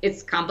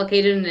it's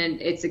complicated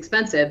and it's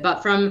expensive.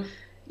 But from,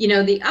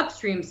 the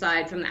upstream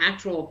side, from the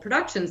actual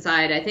production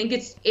side, I think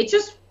it's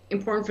just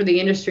important for the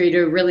industry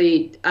to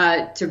really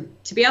to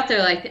be out there.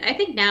 Like, I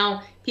think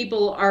now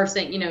people are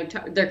saying,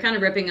 they're kind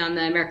of ripping on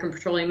the American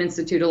Petroleum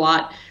Institute a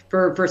lot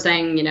for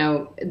saying,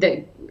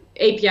 that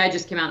API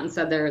just came out and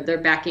said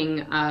they're backing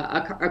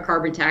a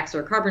carbon tax or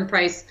a carbon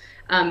price.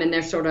 And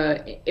they're sort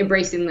of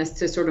embracing this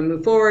to sort of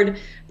move forward.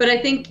 But I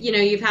think,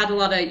 you have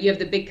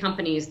the big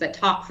companies that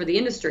talk for the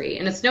industry,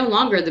 and it's no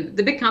longer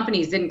the big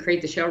companies didn't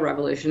create the shale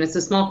revolution. It's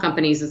the small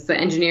companies, it's the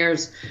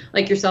engineers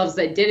like yourselves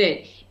that did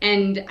it.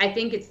 And I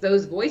think it's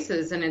those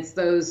voices and it's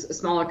those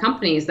smaller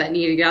companies that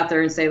need to get out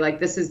there and say,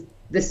 like, this is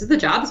the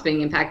jobs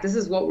being impacted. This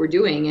is what we're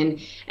doing.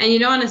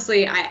 And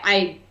honestly,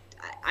 I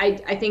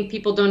think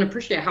people don't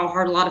appreciate how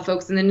hard a lot of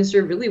folks in the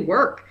industry really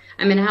work.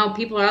 I mean, how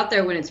people are out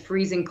there when it's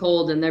freezing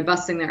cold and they're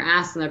busting their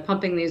ass and they're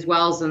pumping these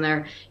wells and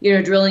they're,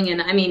 drilling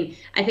in. I mean,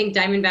 I think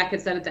Diamondback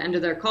had said at the end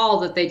of their call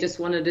that they just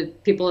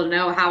wanted people to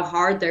know how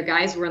hard their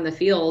guys were in the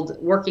field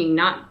working,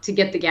 not to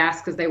get the gas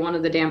because they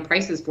wanted the damn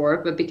prices for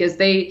it, but because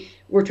they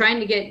were trying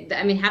to get,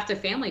 half their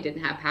family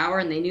didn't have power,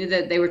 and they knew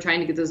that they were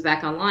trying to get those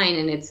back online,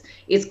 and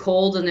it's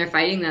cold and they're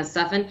fighting that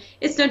stuff. And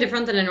it's no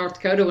different than in North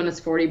Dakota when it's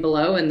 40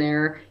 below and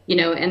they're,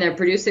 and they're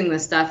producing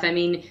this stuff. I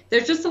mean,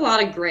 there's just a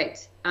lot of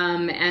grit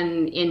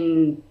and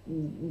in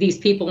these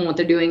people and what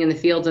they're doing in the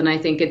field. And I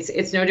think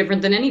it's no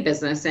different than any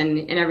business,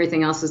 and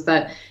everything else is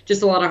that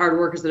just a lot of hard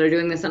workers that are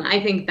doing this. And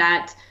I think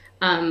that,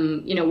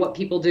 what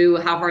people do,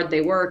 how hard they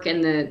work,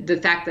 and the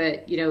fact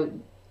that,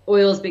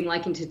 oil is being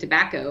likened to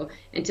tobacco,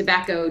 and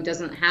tobacco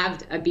doesn't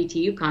have a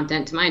BTU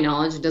content, to my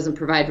knowledge. It doesn't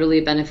provide really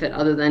a benefit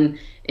other than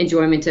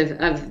enjoyment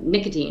of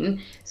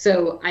nicotine.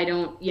 So I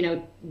don't,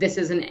 this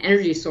is an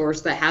energy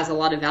source that has a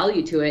lot of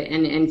value to it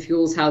and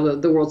fuels how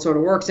the world sort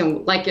of works.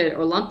 And like it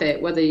or lump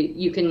it, whether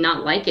you can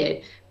not like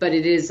it, but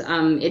it is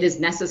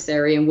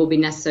necessary and will be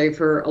necessary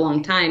for a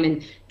long time.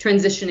 And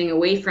transitioning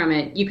away from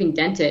it, you can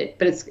dent it,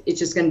 but it's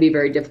just going to be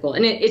very difficult.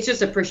 And it's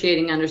just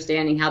appreciating,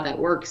 understanding how that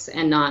works,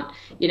 and not,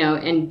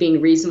 and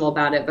being reasonable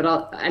about it.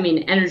 But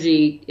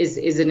energy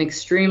is an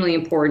extremely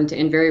important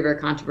and very, very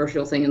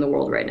controversial thing in the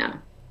world right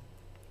now.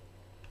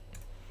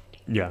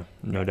 Yeah,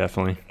 no,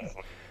 definitely.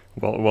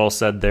 Well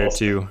said there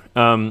too.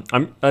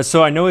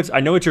 So I know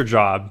it's your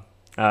job,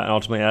 and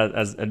ultimately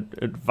as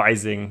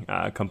advising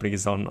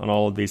companies on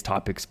all of these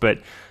topics. But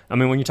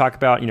when you talk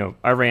about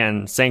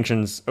Iran,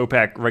 sanctions,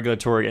 OPEC,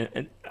 regulatory,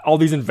 and all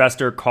these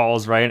investor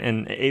calls, right,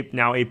 and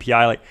now API,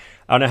 like,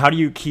 I don't know, how do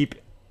you keep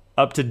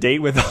up to date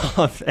with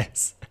all of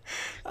this?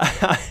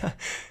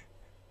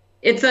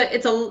 It's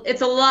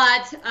a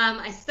lot.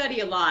 I study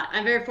a lot.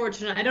 I'm very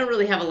fortunate. I don't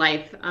really have a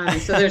life,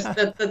 so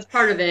that's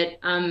part of it.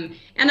 And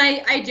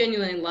I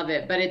genuinely love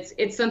it. But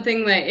it's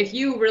something that if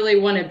you really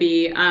want to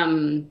be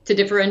to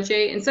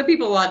differentiate. And some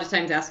people a lot of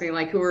times ask me,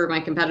 like, who are my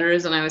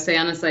competitors, and I would say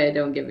honestly, I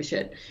don't give a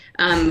shit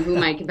who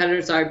my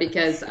competitors are,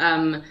 because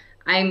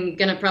I'm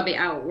going to probably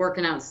outwork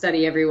and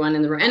outstudy everyone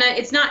in the room. And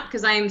it's not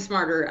because I am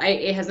smarter.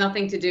 It has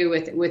nothing to do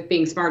with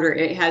being smarter.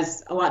 It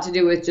has a lot to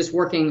do with just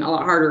working a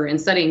lot harder and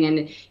studying.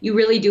 And you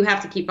really do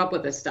have to keep up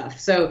with this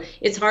stuff. So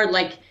it's hard.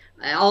 Like,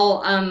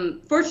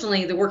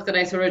 fortunately, the work that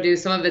I sort of do,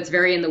 some of it's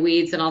very in the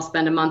weeds, and I'll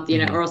spend a month,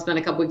 or I'll spend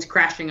a couple weeks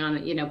crashing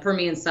on,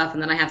 Permian stuff,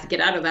 and then I have to get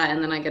out of that,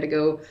 and then I got to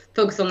go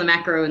focus on the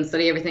macro and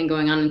study everything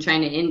going on in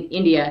China and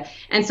India.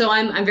 And so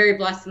I'm very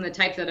blessed in the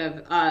type that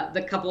of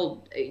the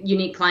couple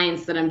unique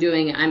clients that I'm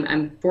doing,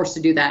 I'm forced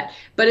to do that.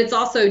 But it's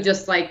also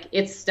just like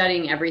it's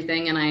studying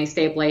everything, and I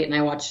stay up late and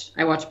I watch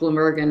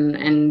Bloomberg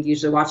and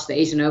usually watch the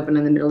Asian Open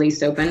and the Middle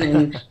East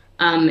Open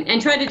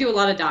and try to do a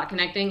lot of dot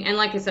connecting. And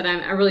like I said,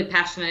 I'm really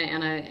passionate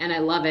and I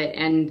love it.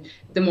 And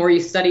the more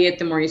you study it,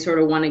 the more you sort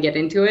of want to get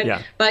into it.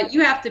 Yeah. But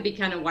you have to be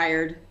kind of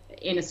wired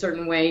in a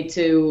certain way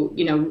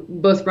to,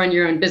 both run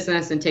your own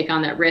business and take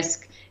on that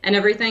risk and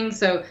everything.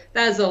 So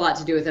that has a lot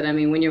to do with it. I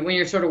mean, when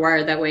you're sort of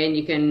wired that way and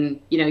you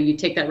can, you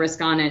take that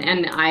risk on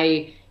and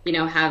I,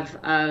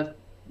 have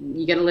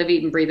you got to live,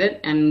 eat, and breathe it.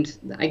 And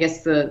I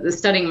guess the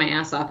studying my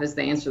ass off is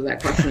the answer to that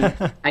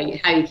question,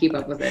 how you keep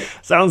up with it.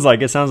 Sounds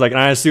like, and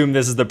I assume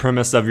this is the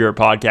premise of your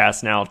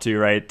podcast now too,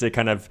 right? To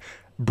kind of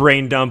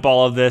brain dump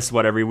all of this,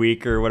 every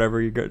week or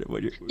whatever you go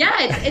to. Yeah,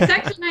 it's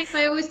actually nice.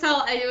 I was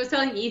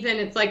telling Ethan,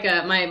 it's like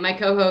my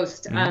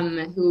co-host,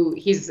 who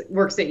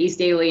works at East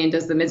Daily and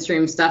does the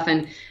midstream stuff.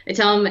 And I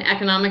tell him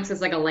economics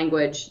is like a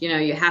language,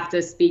 you have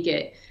to speak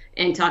it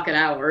and talk it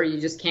out, or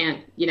you just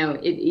can't,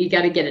 you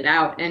got to get it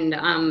out. And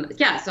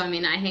so I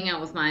mean, I hang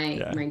out with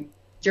my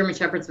German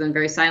Shepherd's been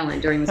very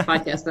silent during this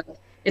podcast, but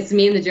it's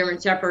me and the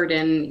German Shepherd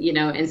and,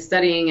 and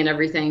studying and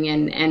everything.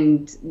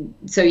 And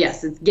so,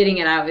 yes, it's getting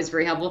it out is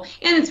very helpful.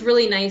 And it's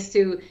really nice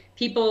to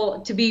people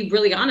to be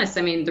really honest.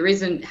 I mean, the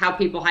reason how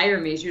people hire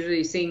me is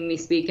usually seeing me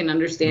speak and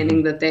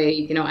understanding that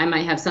they, I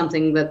might have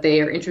something that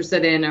they are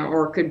interested in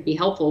or could be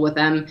helpful with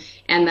them.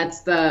 And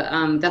that's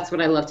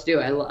what I love to do.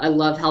 I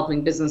love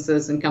helping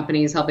businesses and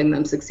companies, helping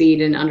them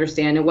succeed and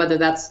understand, and whether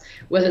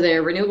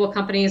they're renewable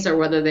companies or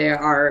whether they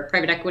are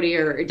private equity,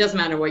 or it doesn't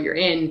matter what you're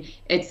in.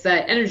 It's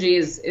that energy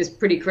is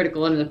pretty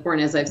critical and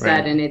important, as I've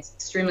said, and it's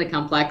extremely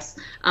complex.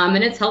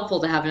 And it's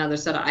helpful to have another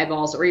set of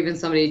eyeballs or even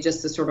somebody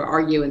just to sort of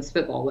argue and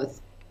spitball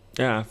with.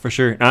 Yeah, for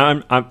sure.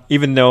 I'm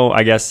even though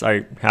I guess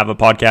I have a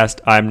podcast,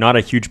 I'm not a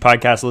huge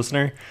podcast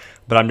listener,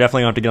 but I'm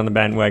definitely going to have to get on the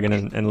bandwagon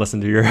and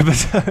listen to your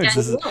episodes. Yeah,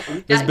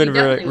 This has been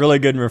really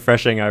good and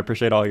refreshing. I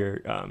appreciate all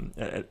your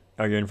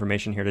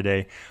information here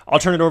today. I'll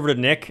turn it over to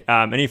Nick.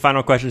 Any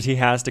final questions he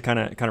has to kind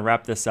of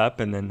wrap this up,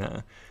 and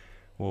then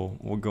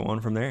we'll go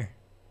on from there.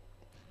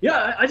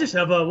 Yeah, I just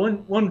have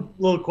one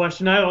little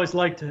question. I always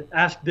like to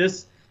ask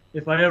this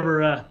if I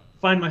ever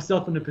find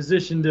myself in a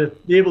position to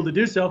be able to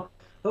do so.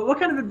 But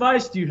what kind of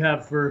advice do you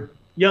have for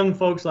young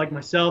folks like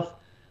myself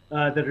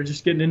that are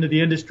just getting into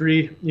the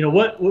industry?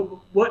 What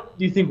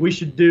do you think we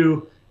should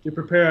do to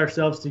prepare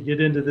ourselves to get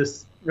into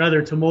this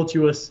rather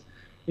tumultuous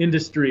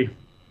industry?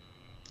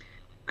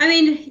 I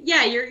mean,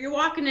 yeah, you're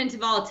walking into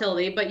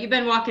volatility, but you've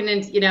been walking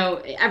into,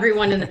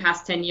 everyone in the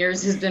past 10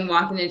 years has been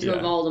walking into a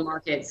volatile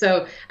market.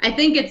 So I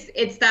think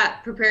it's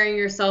that preparing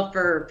yourself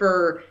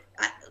for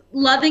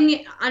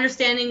loving,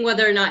 understanding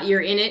whether or not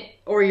you're in it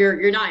or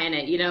you're not in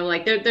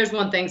it. There's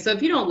one thing. So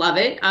if you don't love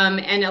it,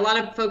 and a lot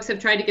of folks have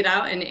tried to get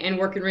out and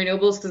work in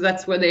renewables because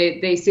that's where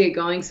they see it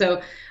going.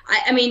 So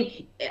I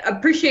mean,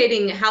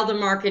 appreciating how the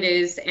market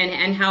is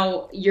and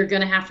how you're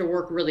going to have to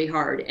work really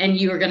hard and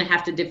you are going to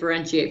have to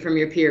differentiate from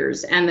your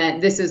peers, and that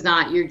this is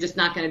not, you're just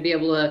not going to be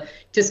able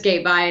to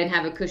skate by and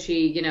have a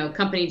cushy,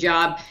 company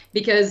job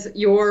because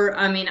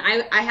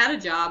I had a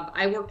job.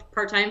 I worked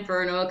part-time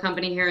for an oil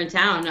company here in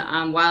town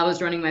while I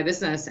was running my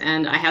business,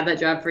 and I had that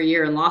job for a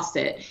year and lost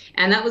it.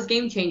 And that was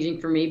game changing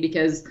for me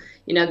because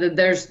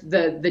there's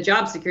the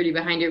job security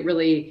behind it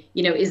really,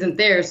 isn't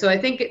there. So I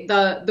think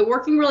the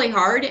working really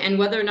hard and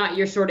whether or not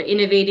you're sort of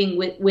innovating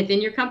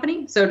within your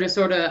company. So to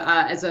sort of,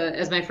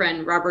 as my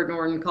friend Robert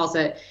Norton calls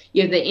it,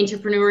 you have the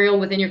entrepreneurial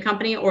within your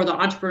company or the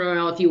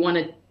entrepreneurial,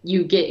 if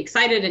you get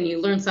excited and you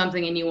learn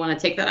something and you want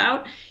to take that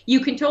out, you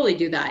can totally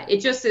do that. It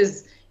just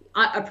is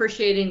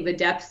appreciating the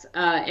depth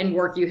and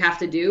work you have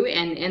to do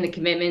and the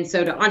commitment.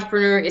 So to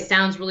entrepreneur, it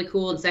sounds really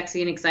cool and sexy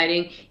and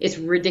exciting. It's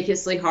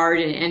ridiculously hard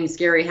and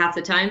scary half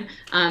the time.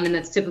 And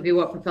that's typically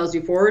what propels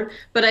you forward.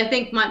 But I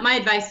think my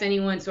advice to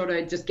anyone sort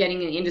of just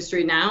getting in the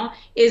industry now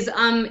is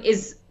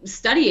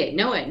study it,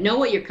 know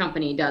what your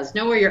company does,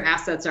 know where your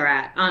assets are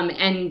at,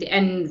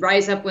 and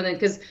rise up with it.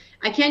 Because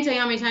I can't tell you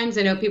how many times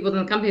I know people in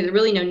the company that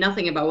really know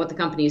nothing about what the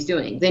company is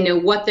doing. They know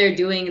what they're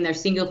doing and their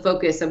single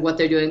focus of what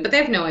they're doing, but they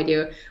have no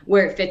idea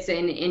where it fits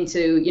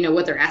into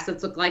what their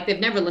assets look like. They've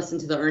never listened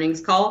to the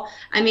earnings call.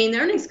 I mean, the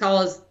earnings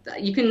call is,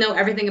 you can know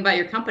everything about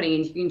your company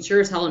and you can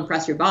sure as hell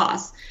impress your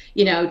boss,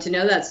 to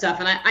know that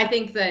stuff. And I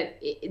think that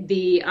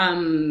the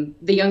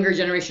younger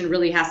generation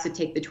really has to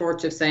take the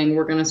torch of saying,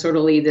 we're going to sort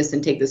of lead this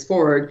and take this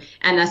forward.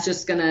 And that's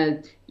just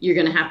you're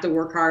going to have to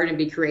work hard and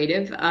be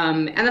creative.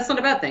 And that's not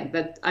a bad thing.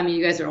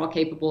 You guys are all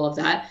capable of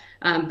that.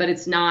 But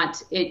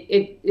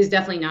it is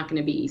definitely not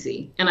going to be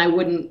easy.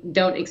 And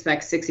don't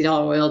expect $60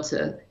 oil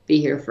to be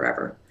here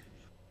forever.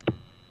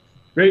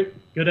 Great.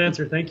 Good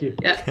answer. Thank you.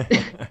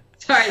 Yeah.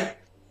 Sorry.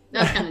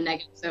 That was kind of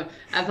negative, so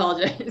I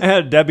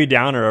apologize. Debbie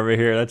Downer over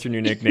here. That's your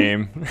new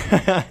nickname.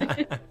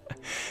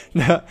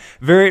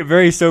 Very,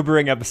 very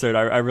sobering episode.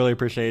 I really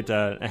appreciate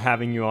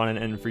having you on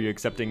and for you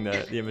accepting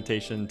the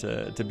invitation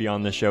to be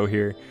on the show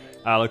here.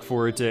 I look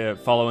forward to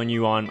following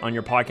you on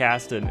your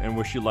podcast and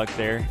wish you luck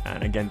there.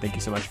 And again, thank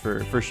you so much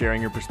for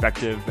sharing your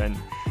perspective.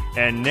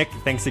 And Nick,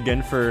 thanks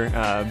again for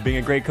being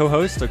a great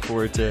co-host. Look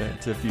forward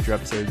to future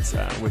episodes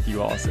with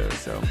you also.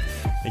 So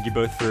thank you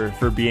both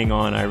for being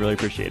on. I really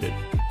appreciate it.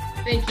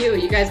 Thank you.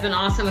 You guys have been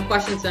awesome. The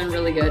questions have been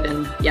really good.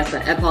 And yes,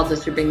 I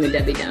apologize for being the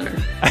Debbie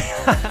Downer.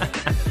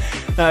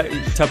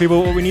 Tell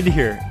people what we need to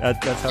hear.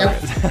 That's how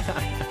it is.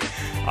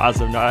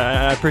 Awesome. No,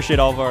 I appreciate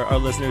all of our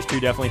listeners too.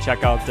 Definitely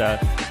check out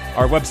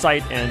our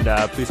website and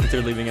please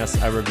consider leaving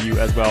us a review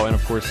as well. And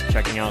of course,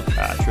 checking out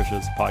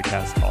Trisha's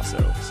podcast also.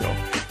 So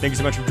thank you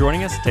so much for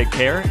joining us. Take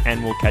care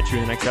and we'll catch you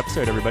in the next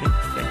episode, everybody.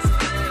 Thanks.